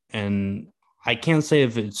smash. And I can't say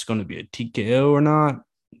if it's going to be a TKO or not,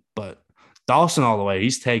 but Dawson all the way.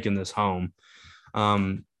 He's taking this home.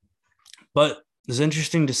 But it's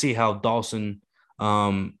interesting to see how Dawson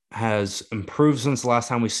has improved since the last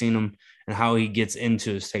time we've seen him and how he gets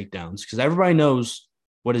into his takedowns, because everybody knows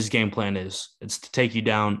what his game plan is. It's to take you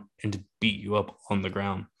down and to beat you up on the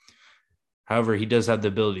ground. However, he does have the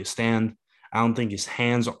ability to stand. I don't think his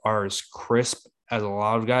hands are as crisp as a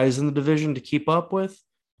lot of guys in the division to keep up with,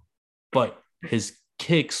 but his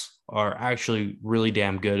kicks are actually really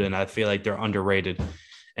damn good, and I feel like they're underrated.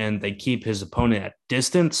 And they keep his opponent at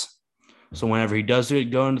distance. So whenever he does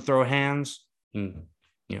go in to throw hands, and,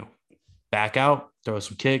 back out, throw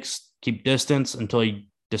some kicks, keep distance until he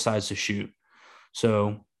decides to shoot.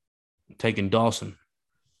 So taking Dawson.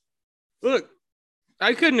 Look,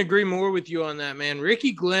 I couldn't agree more with you on that, man.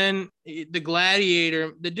 Ricky Glenn, the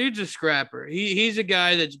gladiator, the dude's a scrapper. He's a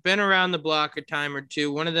guy that's been around the block a time or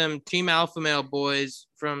two, one of them Team Alpha Male boys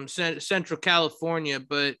from Central California,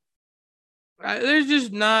 but there's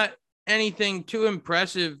just not anything too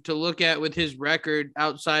impressive to look at with his record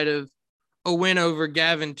outside of a win over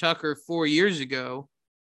Gavin Tucker 4 years ago.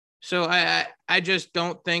 So I just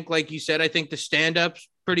don't think, like you said, I think the stand-up's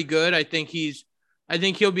pretty good. I think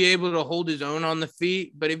he'll be able to hold his own on the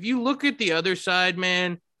feet. But if you look at the other side,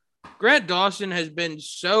 man, Grant Dawson has been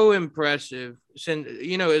so impressive since,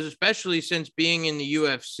 especially since being in the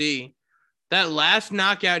UFC. That last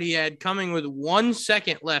knockout he had coming with 1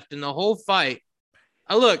 second left in the whole fight.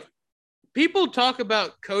 Look, people talk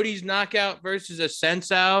about Cody's knockout versus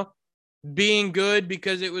Asensio being good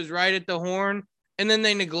because it was right at the horn, and then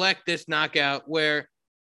they neglect this knockout where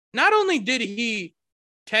not only did he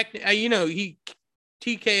he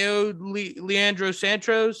TKO'd Leandro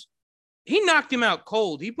Santos, he knocked him out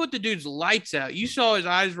cold. He put the dude's lights out. You saw his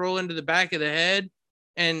eyes roll into the back of the head,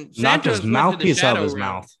 and Knocked Santos his mouthpiece out of his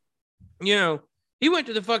realm. mouth. He went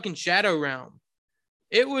to the fucking shadow realm.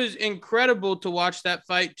 It was incredible to watch that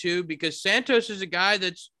fight too, because Santos is a guy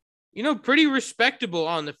that's, pretty respectable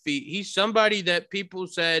on the feet. He's somebody that people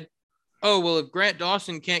said, oh, well, if Grant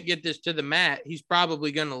Dawson can't get this to the mat, he's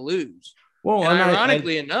probably going to lose. Well, and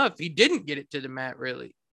ironically enough, he didn't get it to the mat,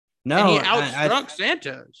 really. No, and he outstruck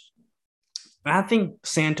Santos. I think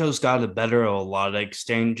Santos got the better of a lot of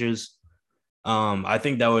exchanges. I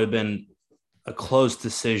think that would have been a close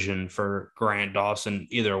decision for Grant Dawson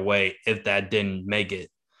either way if that didn't make it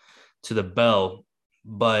to the bell.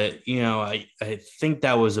 But, I think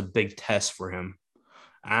that was a big test for him.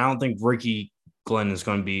 I don't think Ricky Glenn is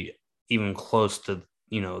going to be even close to,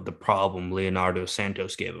 the problem Leonardo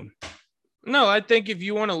Santos gave him. No, I think if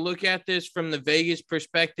you want to look at this from the Vegas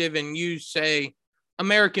perspective and you say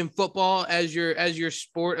American football as your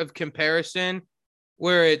sport of comparison,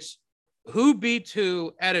 where it's who beats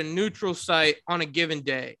who at a neutral site on a given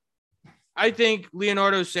day, I think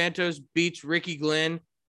Leonardo Santos beats Ricky Glenn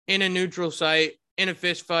in a neutral site in a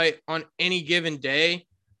fist fight on any given day.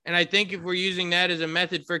 And I think if we're using that as a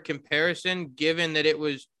method for comparison, given that it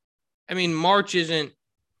was, March isn't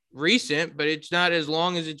recent, but it's not as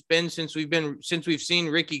long as it's been since we've seen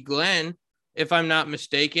Ricky Glenn, if I'm not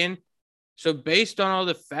mistaken. So based on all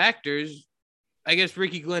the factors, I guess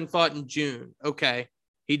Ricky Glenn fought in June. Okay.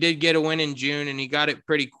 He did get a win in June and he got it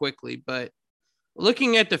pretty quickly, but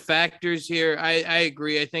looking at the factors here, I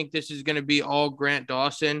agree. I think this is going to be all Grant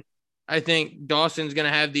Dawson. I think Dawson's going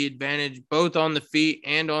to have the advantage both on the feet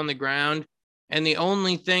and on the ground. And the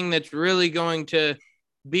only thing that's really going to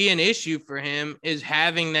be an issue for him is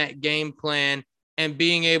having that game plan and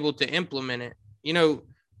being able to implement it.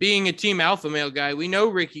 Being a Team Alpha Male guy, we know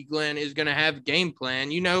Ricky Glenn is going to have a game plan.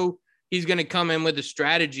 He's going to come in with a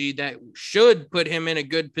strategy that should put him in a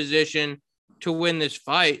good position to win this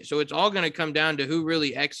fight. So it's all going to come down to who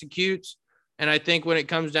really executes. And I think when it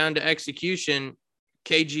comes down to execution,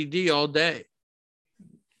 KGD all day.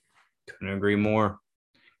 Couldn't agree more.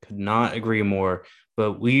 Could not agree more.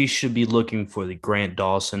 But we should be looking for the Grant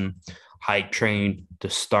Dawson hype train to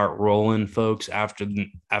start rolling, folks, after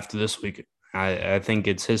this week. I think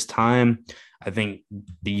it's his time. I think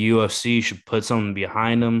the UFC should put something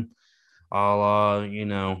behind him. a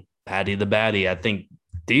la, Patty the Batty. I think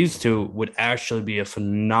these two would actually be a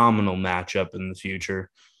phenomenal matchup in the future.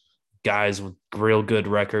 Guys with real good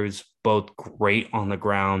records, both great on the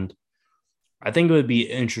ground. I think it would be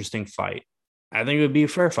an interesting fight. I think it would be a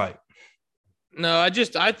fair fight. No,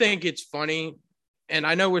 I think it's funny, and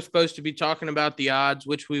I know we're supposed to be talking about the odds,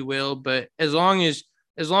 which we will, but as long as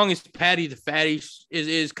Patty the Fatty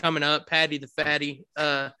is coming up, Patty the Fatty,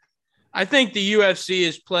 I think the UFC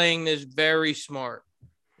is playing this very smart.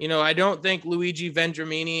 I don't think Luigi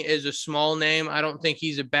Vendramini is a small name. I don't think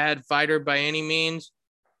he's a bad fighter by any means,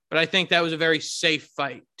 but I think that was a very safe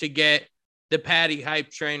fight to get the Patty hype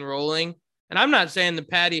train rolling. And I'm not saying the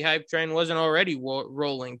Patty hype train wasn't already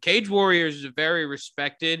rolling. Cage Warriors is a very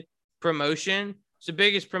respected promotion. It's the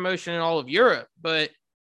biggest promotion in all of Europe, but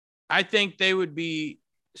I think they would be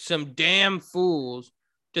some damn fools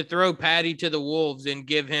to throw Patty to the wolves and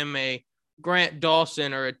give him a Grant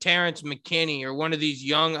Dawson or a Terrence McKinney or one of these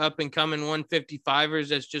young up and coming 155ers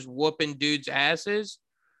that's just whooping dudes' asses.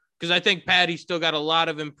 Because I think Patty's still got a lot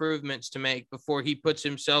of improvements to make before he puts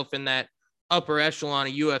himself in that upper echelon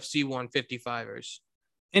of UFC 155ers.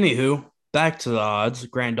 Anywho, back to the odds.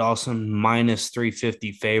 Grant Dawson minus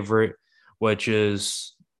 350 favorite, which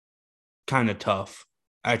is kind of tough.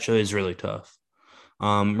 Actually, is really tough.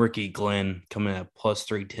 Ricky Glenn coming at plus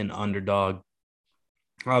 310 underdog.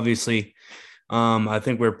 Obviously, I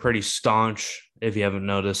think we're pretty staunch, if you haven't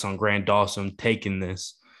noticed, on Grant Dawson taking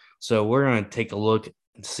this. So we're going to take a look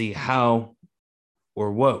and see how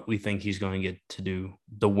or what we think he's going to get to do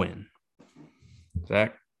the win.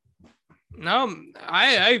 Zach? No,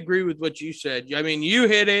 I agree with what you said. I mean, you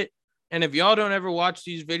hit it. And if y'all don't ever watch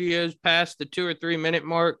these videos past the 2 or 3 minute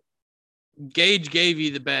mark, Gage gave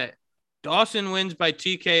you the bet. Dawson wins by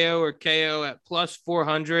TKO or KO at plus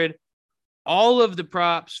 400. All of the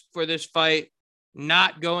props for this fight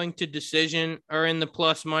not going to decision are in the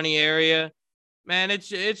plus money area. Man, it's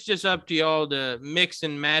just up to y'all to mix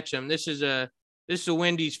and match them. This is a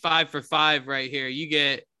Wendy's 5 for 5 right here. You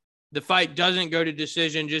get the fight doesn't go to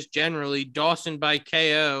decision just generally. Dawson by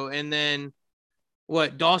KO, and then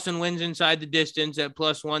Dawson wins inside the distance at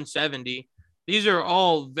plus 170. These are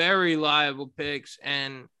all very liable picks,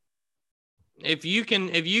 and if you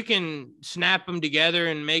can snap them together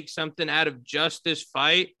and make something out of just this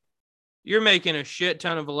fight, you're making a shit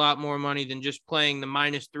ton of a lot more money than just playing the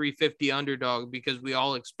minus 350 underdog because we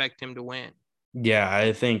all expect him to win. Yeah,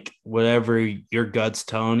 I think whatever your gut's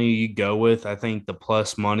telling you, you go with. I think the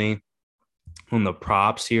plus money on the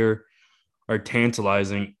props here are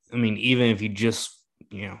tantalizing. I mean, even if you just,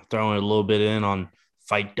 throwing a little bit in on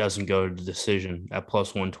fight doesn't go to decision at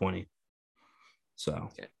plus 120.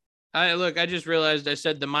 So, okay. I just realized I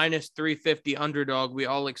said the minus 350 underdog we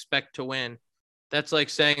all expect to win. That's like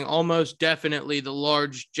saying almost definitely the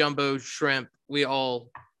large jumbo shrimp we all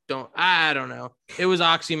don't. I don't know. It was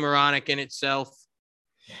oxymoronic in itself.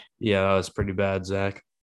 Yeah, that was pretty bad, Zach.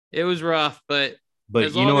 It was rough, but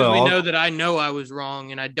as you long as we all, know that I know I was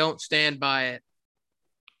wrong and I don't stand by it.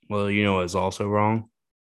 Well, what's also wrong?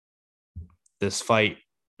 This fight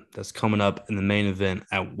that's coming up in the main event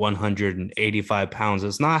at 185 pounds.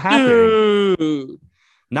 It's not happening. Dude.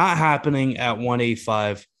 Not happening at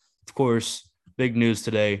 185. Of course, big news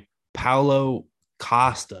today. Paulo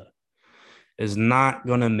Costa is not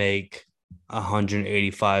going to make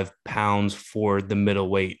 185 pounds for the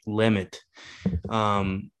middleweight limit.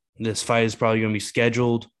 This fight is probably going to be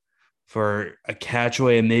scheduled for a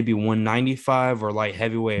catchweight at maybe 195 or light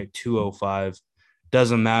heavyweight at 205.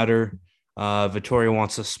 Doesn't matter. Vettori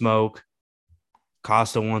wants to smoke.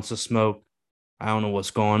 Costa wants to smoke. I don't know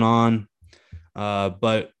what's going on.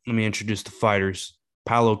 But let me introduce the fighters.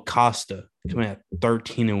 Paulo Costa coming at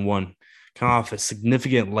 13-1, coming off a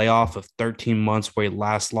significant layoff of 13 months where he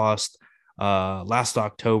last lost last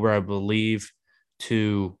October, I believe,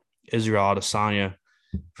 to Israel Adesanya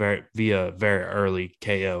via very early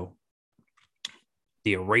KO.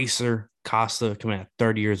 The Eraser Costa coming at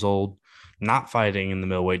 30 years old, not fighting in the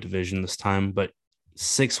middleweight division this time, but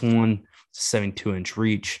 6'1", 72-inch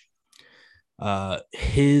reach.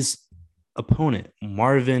 His opponent,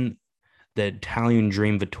 Marvin, the Italian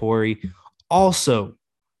Dream Vettori, also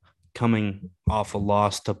coming off a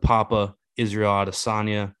loss to Papa Israel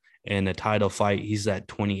Adesanya in a title fight. He's at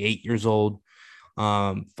 28 years old,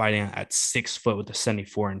 fighting at 6 foot with a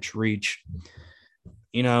 74-inch reach.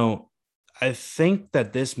 I think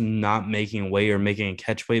that this not making weight or making a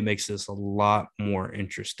catch weight makes this a lot more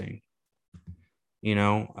interesting,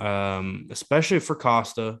 especially for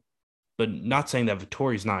Costa, but not saying that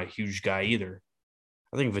Vettori's not a huge guy either.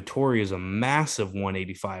 I think Vettori is a massive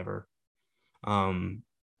 185er.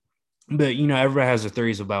 But, everybody has their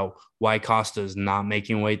theories about why Costa is not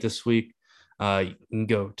making weight this week. You can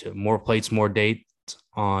go to More Plates, More Dates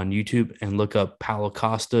on YouTube and look up Paulo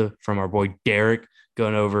Costa from our boy Derek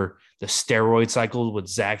going over the steroid cycle what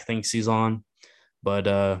Zach thinks he's on. But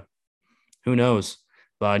who knows?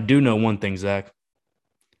 But I do know one thing, Zach.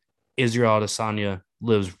 Israel Adesanya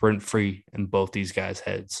lives rent free in both these guys'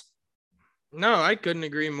 heads. No, I couldn't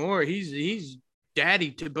agree more. He's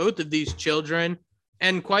daddy to both of these children,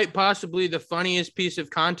 and quite possibly the funniest piece of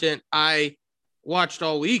content I watched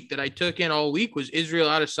all week that I took in all week was Israel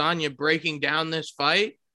Adesanya breaking down this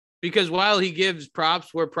fight, because while he gives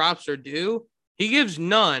props where props are due, he gives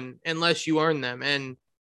none unless you earn them. And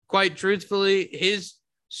quite truthfully, his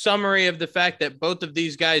summary of the fact that both of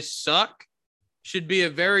these guys suck should be a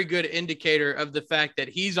very good indicator of the fact that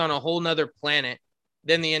he's on a whole nother planet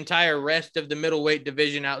than the entire rest of the middleweight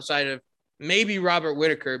division outside of maybe Robert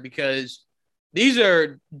Whittaker, because these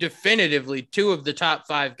are definitively two of the top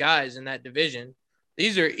 5 guys in that division.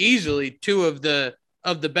 These are easily two of the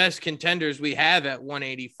best contenders we have at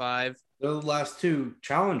 185. They're the last 2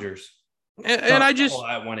 challengers. And I just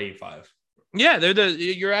at 185. Yeah,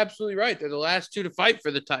 you're absolutely right. They're the last 2 to fight for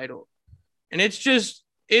the title. And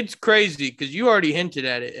it's crazy because you already hinted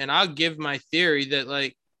at it. And I'll give my theory that,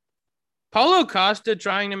 like, Paulo Costa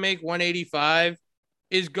trying to make 185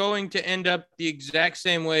 is going to end up the exact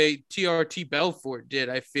same way TRT Belfort did,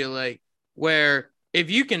 I feel like, where if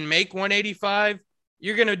you can make 185,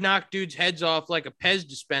 you're going to knock dudes' heads off like a Pez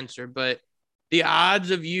dispenser. But the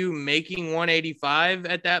odds of you making 185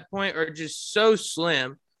 at that point are just so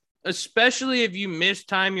slim, especially if you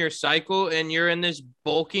mistime your cycle and you're in this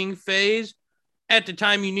bulking phase at the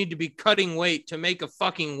time you need to be cutting weight to make a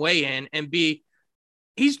fucking weigh-in and be.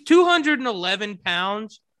 He's 211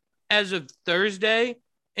 pounds as of Thursday,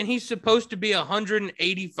 and he's supposed to be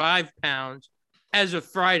 185 pounds as of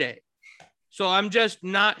Friday. So I'm just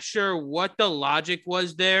not sure what the logic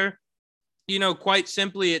was there. Quite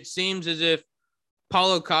simply, it seems as if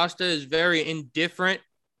Paulo Costa is very indifferent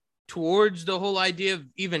towards the whole idea of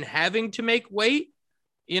even having to make weight.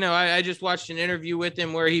 I just watched an interview with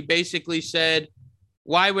him where he basically said,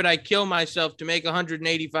 why would I kill myself to make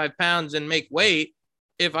 185 pounds and make weight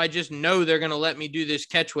if I just know they're going to let me do this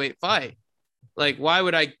catchweight fight? Like, why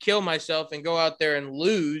would I kill myself and go out there and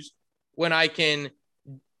lose when I can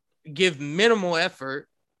give minimal effort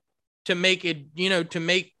to make it, to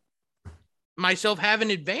make myself have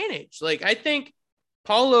an advantage? Like, I think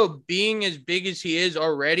Paulo being as big as he is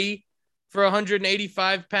already for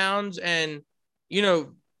 185 pounds, and,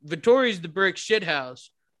 Vettori's the brick shit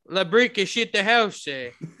house. La brick is shit the house,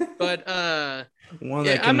 say. But, one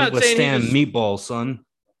that can withstand meatballs, son.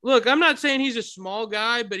 Look, I'm not saying he's a small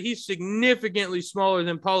guy, but he's significantly smaller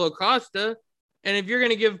than Paulo Costa. And if you're going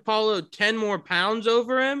to give Paulo 10 more pounds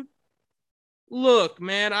over him, look,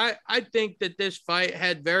 man, I think that this fight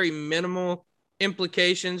had very minimal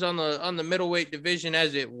implications on the middleweight division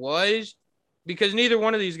as it was, because neither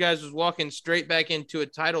one of these guys was walking straight back into a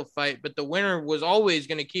title fight, but the winner was always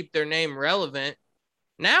going to keep their name relevant.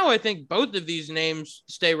 Now I think both of these names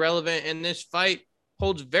stay relevant, and this fight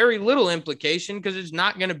holds very little implication because it's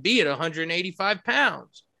not going to be at 185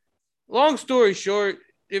 pounds. Long story short,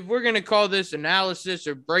 if we're going to call this analysis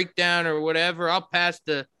or breakdown or whatever, I'll pass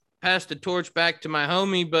the torch back to my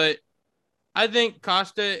homie. But I think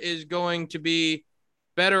Costa is going to be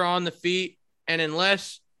better on the feet. And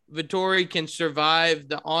unless Vettori can survive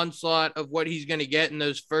the onslaught of what he's going to get in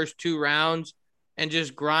those first 2 rounds and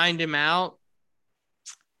just grind him out,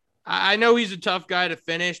 I know he's a tough guy to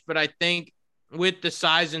finish, but I think with the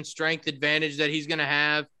size and strength advantage that he's going to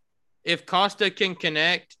have, if Costa can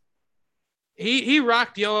connect, he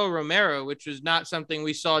rocked Yoel Romero, which was not something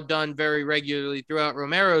we saw done very regularly throughout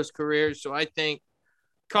Romero's career. So I think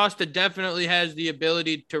Costa definitely has the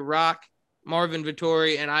ability to rock Marvin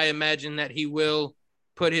Vettori, and I imagine that he will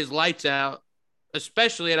put his lights out,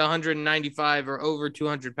 especially at 195 or over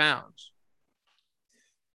 200 pounds.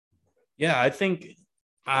 Yeah, I think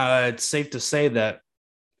it's safe to say that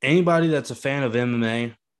anybody that's a fan of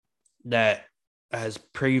MMA that has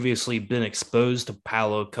previously been exposed to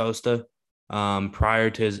Paulo Costa prior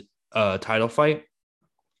to his title fight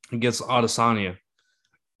against Adesanya,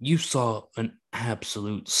 you saw an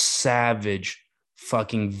absolute savage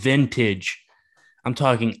fucking vintage. I'm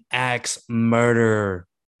talking axe murderer,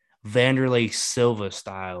 Vanderlei Silva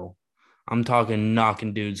style. I'm talking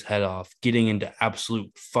knocking dudes' head off, getting into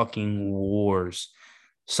absolute fucking wars.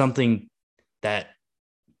 Something that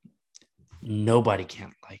nobody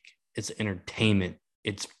can like. It's entertainment.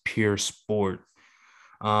 It's pure sport.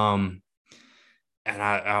 and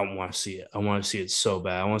I want to see it. I want to see it so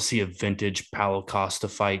bad. I want to see a vintage Paulo Costa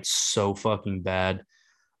fight so fucking bad.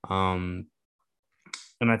 Um,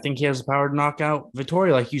 and I think he has the power to knock out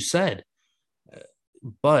Vittori, like you said.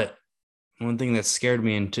 But one thing that scared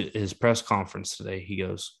me into his press conference today, he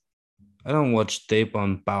goes, "I don't watch tape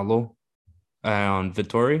on Paulo, on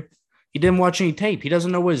Vittori." He didn't watch any tape. He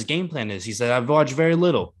doesn't know what his game plan is. He said, "I've watched very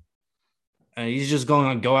little." And he's just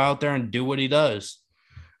going to go out there and do what he does.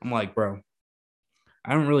 I'm like, bro,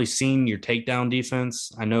 I haven't really seen your takedown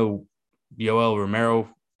defense. I know Yoel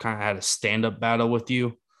Romero kind of had a stand-up battle with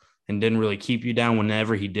you and didn't really keep you down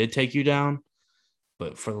whenever he did take you down.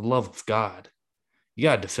 But for the love of God, you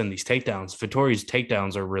got to defend these takedowns. Vittori's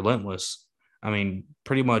takedowns are relentless. I mean,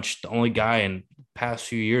 pretty much the only guy in the past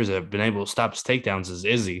few years that have been able to stop his takedowns is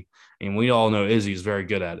Izzy. And we all know Izzy is very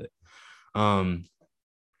good at it. Um,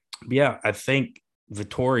 but yeah, I think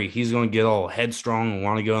Vittori, he's going to get all headstrong and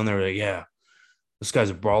want to go in there like, yeah, this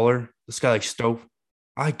guy's a brawler. This guy likes to throw.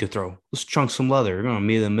 I like to throw. Let's chunk some leather. We're going to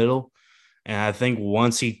meet in the middle. And I think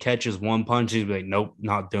once he catches one punch, he's like, nope,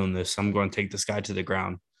 not doing this. I'm going to take this guy to the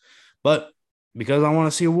ground. But because I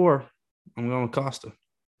want to see a war, I'm going with Costa.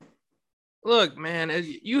 Look, man,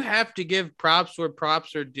 you have to give props where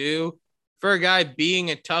props are due for a guy being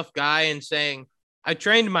a tough guy and saying, I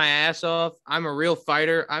trained my ass off. I'm a real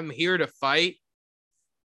fighter. I'm here to fight.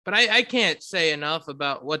 But I can't say enough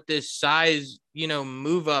about what this size,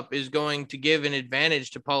 move up is going to give an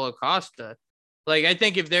advantage to Paulo Costa. Like, I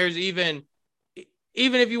think if there's even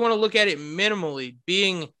if you want to look at it minimally,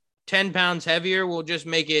 being 10 pounds heavier will just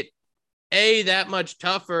make it A, that much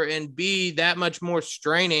tougher, and B, that much more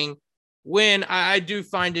straining when I do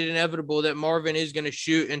find it inevitable that Marvin is going to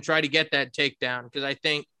shoot and try to get that takedown, because I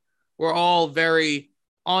think we're all very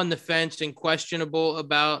on the fence and questionable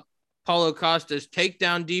about Paulo Costa's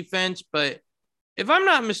takedown defense. But if I'm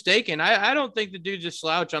not mistaken, I don't think the dude's a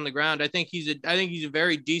slouch on the ground. I think he's a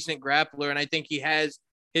very decent grappler, and I think he has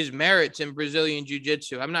his merits in Brazilian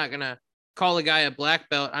Jiu-Jitsu. I'm not gonna call a guy a black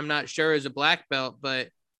belt. I'm not sure as a black belt, but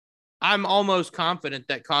I'm almost confident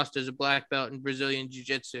that Costa is a black belt in Brazilian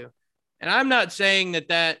Jiu-Jitsu. And I'm not saying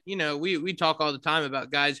that we talk all the time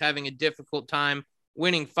about guys having a difficult time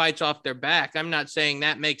winning fights off their back. I'm not saying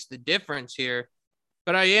that makes the difference here,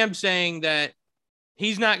 but I am saying that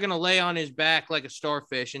he's not going to lay on his back like a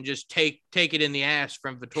starfish and just take it in the ass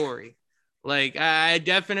from Vettori. Like, I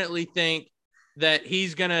definitely think that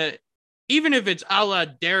he's going to, even if it's a la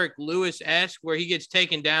Derek Lewis-esque, where he gets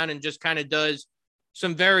taken down and just kind of does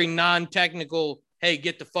some very non-technical, hey,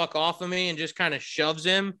 get the fuck off of me, and just kind of shoves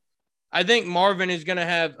him. I think Marvin is going to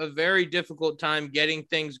have a very difficult time getting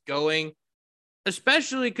things going,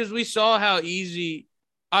 especially because we saw how easy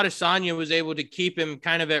Adesanya was able to keep him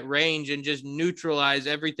kind of at range and just neutralize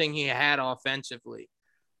everything he had offensively.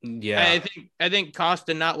 Yeah. I think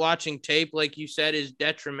Costa not watching tape, like you said, is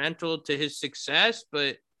detrimental to his success.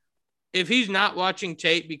 But if he's not watching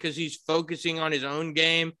tape because he's focusing on his own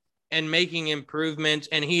game and making improvements,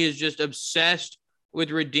 and he is just obsessed with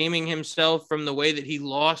redeeming himself from the way that he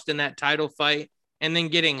lost in that title fight and then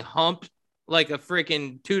getting humped like a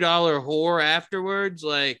freaking $2 whore afterwards,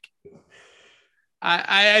 like,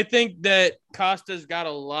 I think that Costa's got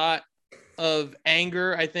a lot of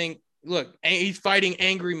anger. I think, look, he's fighting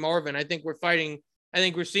angry Marvin. I think we're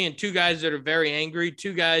seeing two guys that are very angry,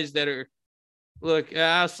 two guys that are, look,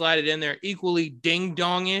 I'll slide it in there, equally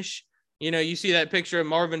ding-dongish. You see that picture of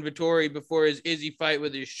Marvin Vettori before his Izzy fight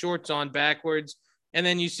with his shorts on backwards. And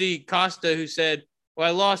then you see Costa, who said, well,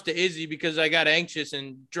 I lost to Izzy because I got anxious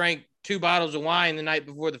and drank 2 bottles of wine the night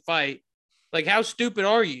before the fight. Like, how stupid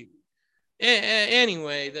are you?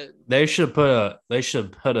 Anyway, They should put a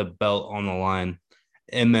belt on the line.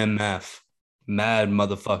 MMF. Mad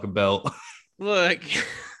motherfucker belt. look,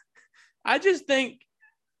 I just think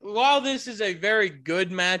while this is a very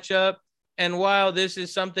good matchup, and while this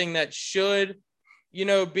is something that should, be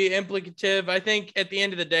implicative, I think at the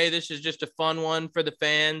end of the day, this is just a fun one for the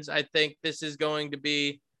fans. I think this is going to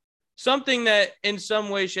be something that in some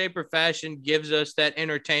way, shape, or fashion gives us that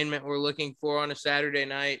entertainment we're looking for on a Saturday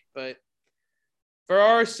night. But for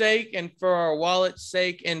our sake and for our wallet's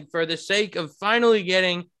sake and for the sake of finally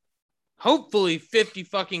getting hopefully 50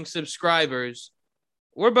 fucking subscribers,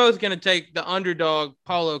 we're both going to take the underdog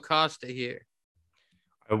Paulo Costa here.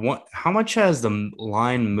 How much has the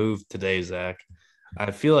line moved today, Zach?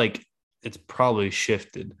 I feel like it's probably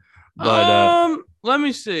shifted. But let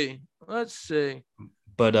me see. Let's see.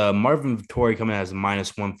 But Marvin Vittori coming as a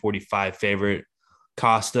minus 145 favorite.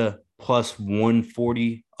 Costa plus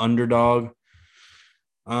 140 underdog.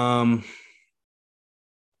 Not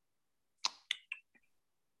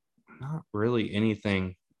really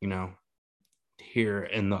anything, here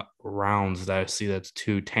in the rounds that I see that's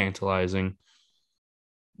too tantalizing.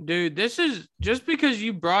 Dude, this is just because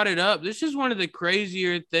you brought it up. This is one of the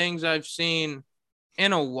crazier things I've seen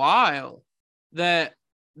in a while. That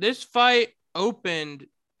this fight opened,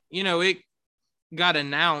 it got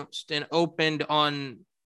announced and opened on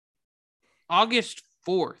August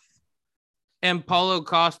 4th. And Paulo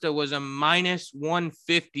Costa was a minus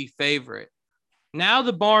 150 favorite. Now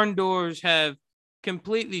the barn doors have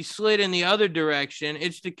completely slid in the other direction.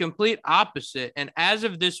 It's the complete opposite. And as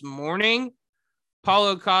of this morning,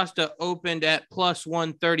 Paulo Costa opened at plus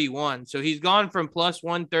 131. So he's gone from plus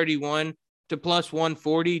 131 to plus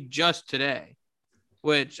 140 just today.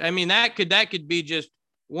 Which, I mean, that could be just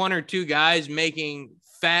one or two guys making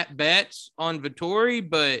fat bets on Vettori,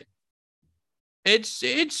 but it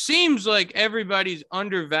seems like everybody's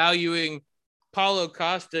undervaluing Paulo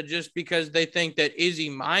Costa just because they think that Izzy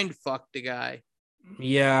mind fucked the guy.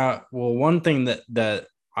 Yeah, well, one thing that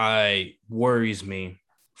I worries me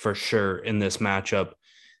for sure in this matchup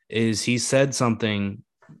is he said something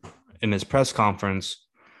in his press conference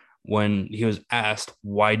when he was asked,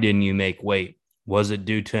 why didn't you make weight? Was it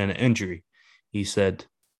due to an injury? He said,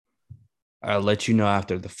 I'll let you know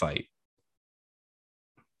after the fight.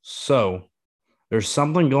 So there's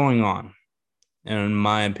something going on, in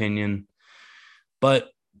my opinion, but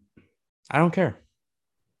I don't care.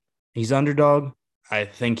 He's underdog. I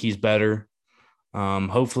think he's better.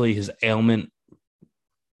 Hopefully his ailment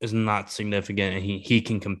is not significant and he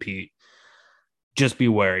can compete. Just be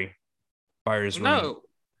wary. Fire's ring.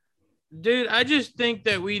 Dude, I just think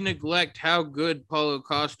that we neglect how good Paulo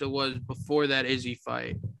Costa was before that Izzy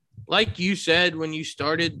fight. Like you said when you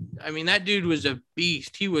started, I mean, that dude was a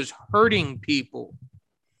beast. He was hurting people.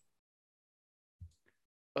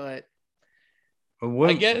 But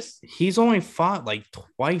I guess he's only fought like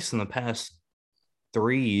twice in the past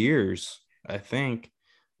 3 years, I think.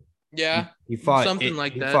 Yeah, he fought something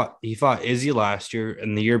like that. He fought Izzy last year,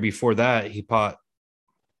 and the year before that, he fought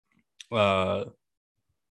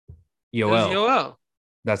Yoel.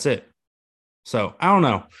 That's it. So I don't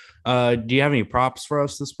know. Do you have any props for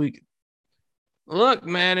us this week? Look,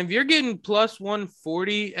 man, if you're getting plus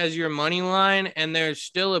 140 as your money line, and there's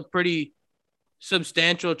still a pretty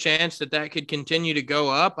substantial chance that could continue to go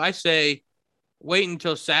up, I say wait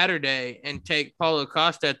until Saturday and take Paulo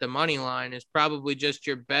Costa at the money line is probably just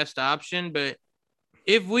your best option. But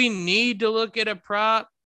if we need to look at a prop,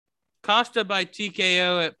 Costa by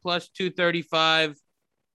TKO at plus 235.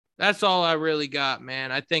 That's all I really got,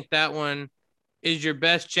 man. I think that one is your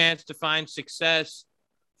best chance to find success.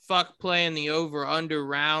 Fuck playing the over-under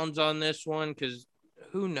rounds on this one because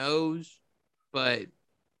who knows? But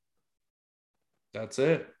that's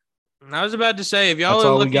it. I was about to say, if y'all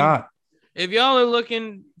are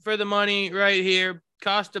looking for the money right here,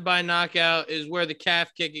 Costa by knockout is where the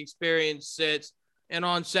calf kick experience sits. And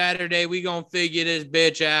on Saturday, we gonna figure this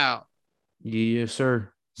bitch out. Yes,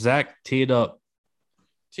 sir. Zach, tee it up.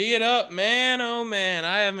 Tee it up, man. Oh, man.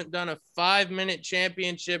 I haven't done a 5-minute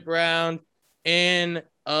championship round in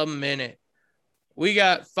a minute. We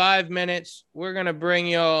got 5 minutes. We're going to bring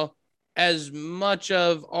y'all as much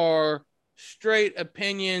of our straight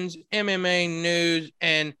opinions, MMA news,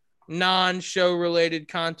 and non-show related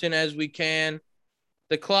content as we can.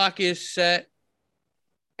 The clock is set,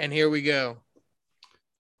 and here we go.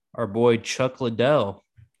 Our boy Chuck Liddell.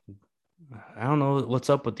 I don't know what's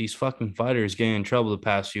up with these fucking fighters getting in trouble the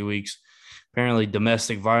past few weeks. Apparently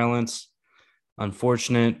domestic violence.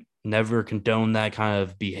 Unfortunate. Never condone that kind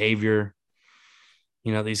of behavior.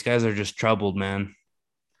 You know, these guys are just troubled, man.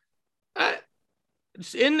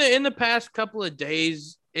 In the past couple of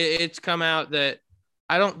days, it's come out that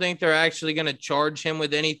I don't think they're actually going to charge him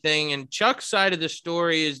with anything. And Chuck's side of the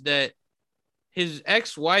story is that his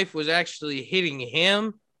ex-wife was actually hitting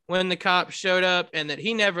him when the cops showed up and that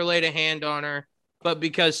he never laid a hand on her. But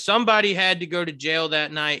because somebody had to go to jail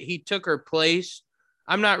that night, he took her place.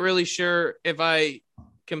 I'm not really sure if I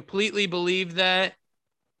completely believe that.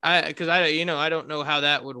 Because I don't know how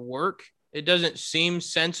that would work. It doesn't seem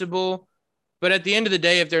sensible. But at the end of the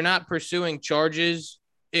day, if they're not pursuing charges,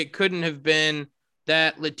 it couldn't have been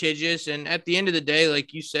that litigious. And at the end of the day,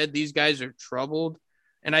 like you said, these guys are troubled.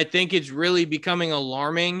 And I think it's really becoming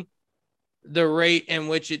alarming the rate in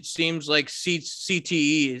which it seems like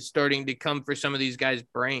CTE is starting to come for some of these guys'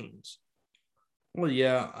 brains. Well,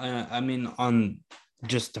 yeah. I mean, on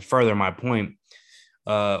just to further my point,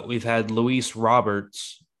 we've had Luis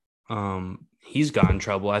Roberts. He's got in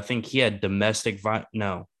trouble. I think he had domestic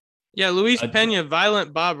no. Yeah, Luis Pena,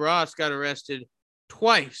 Violent Bob Ross got arrested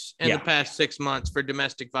twice in the past 6 months for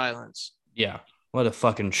domestic violence. Yeah, what a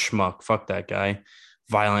fucking schmuck. Fuck that guy.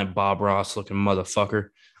 violent Bob Ross looking motherfucker.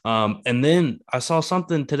 And then I saw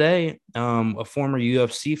something today. A former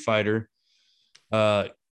UFC fighter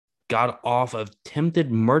got off of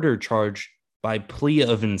attempted murder charge by plea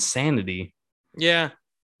of insanity. Yeah.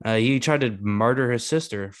 He tried to murder his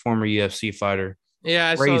sister, former UFC fighter. Yeah,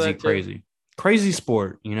 I saw Crazy, that too. crazy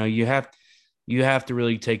sport. You have to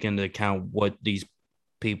really take into account what these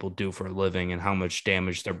people do for a living and how much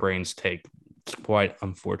damage their brains take. It's quite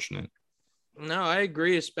unfortunate. No, I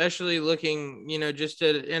agree, especially looking, just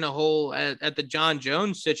in a whole at the John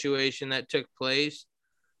Jones situation that took place.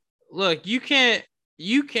 Look, you can't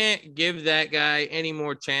give that guy any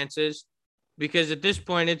more chances because at this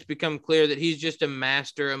point it's become clear that he's just a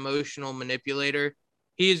master emotional manipulator.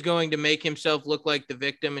 He is going to make himself look like the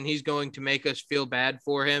victim and he's going to make us feel bad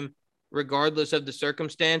for him regardless of the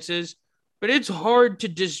circumstances. But it's hard to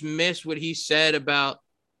dismiss what he said about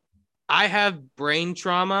I have brain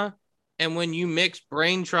trauma, and when you mix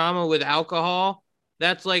brain trauma with alcohol,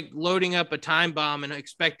 that's like loading up a time bomb and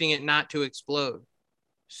expecting it not to explode.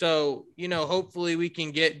 So, hopefully we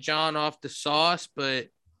can get John off the sauce. But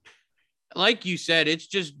like you said, it's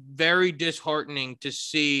just very disheartening to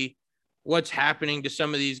see what's happening to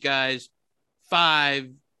some of these guys 5,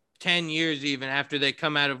 10 years even after they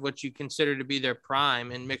come out of what you consider to be their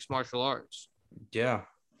prime in mixed martial arts. Yeah.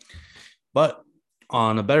 But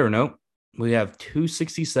on a better note, we have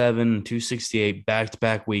 267 and 268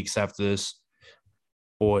 back-to-back weeks after this.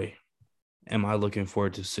 Boy, am I looking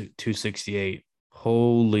forward to 268.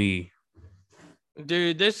 Holy.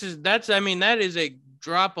 Dude, that is a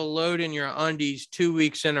drop a load in your undies 2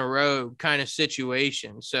 weeks in a row kind of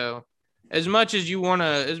situation. So as much as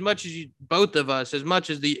both of us, as much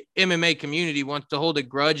as the MMA community wants to hold a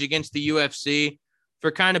grudge against the UFC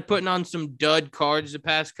for kind of putting on some dud cards the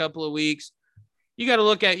past couple of weeks, you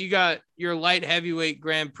got your light heavyweight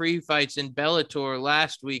Grand Prix fights in Bellator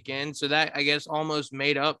last weekend. So that, I guess, almost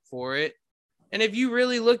made up for it. And if you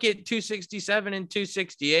really look at 267 and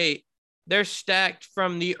 268, they're stacked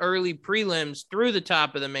from the early prelims through the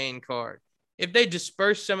top of the main card. If they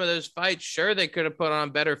dispersed some of those fights, sure, they could have put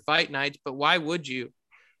on better fight nights, but why would you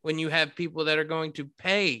when you have people that are going to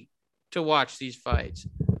pay to watch these fights?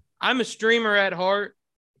 I'm a streamer at heart,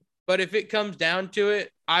 but if it comes down to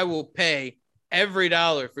it, I will pay every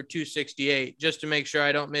dollar for 268 just to make sure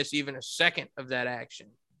I don't miss even a second of that action.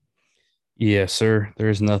 Yes, sir.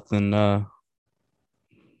 There's nothing, no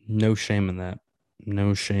shame in that.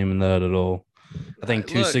 No shame in that at all. I think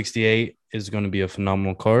Look, 268 is going to be a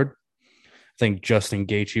phenomenal card. I think Justin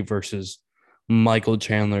Gaethje versus Michael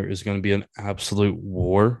Chandler is going to be an absolute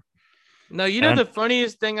war. no, And the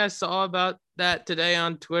funniest thing I saw about that today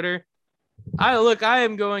on Twitter? I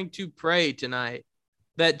am going to pray tonight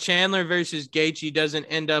that Chandler versus Gaethje doesn't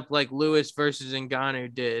end up like Lewis versus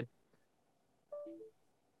Ngannou did.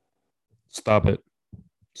 stop it.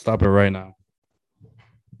 Stop it right now.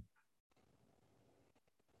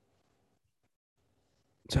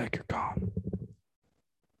 Zach, you're gone.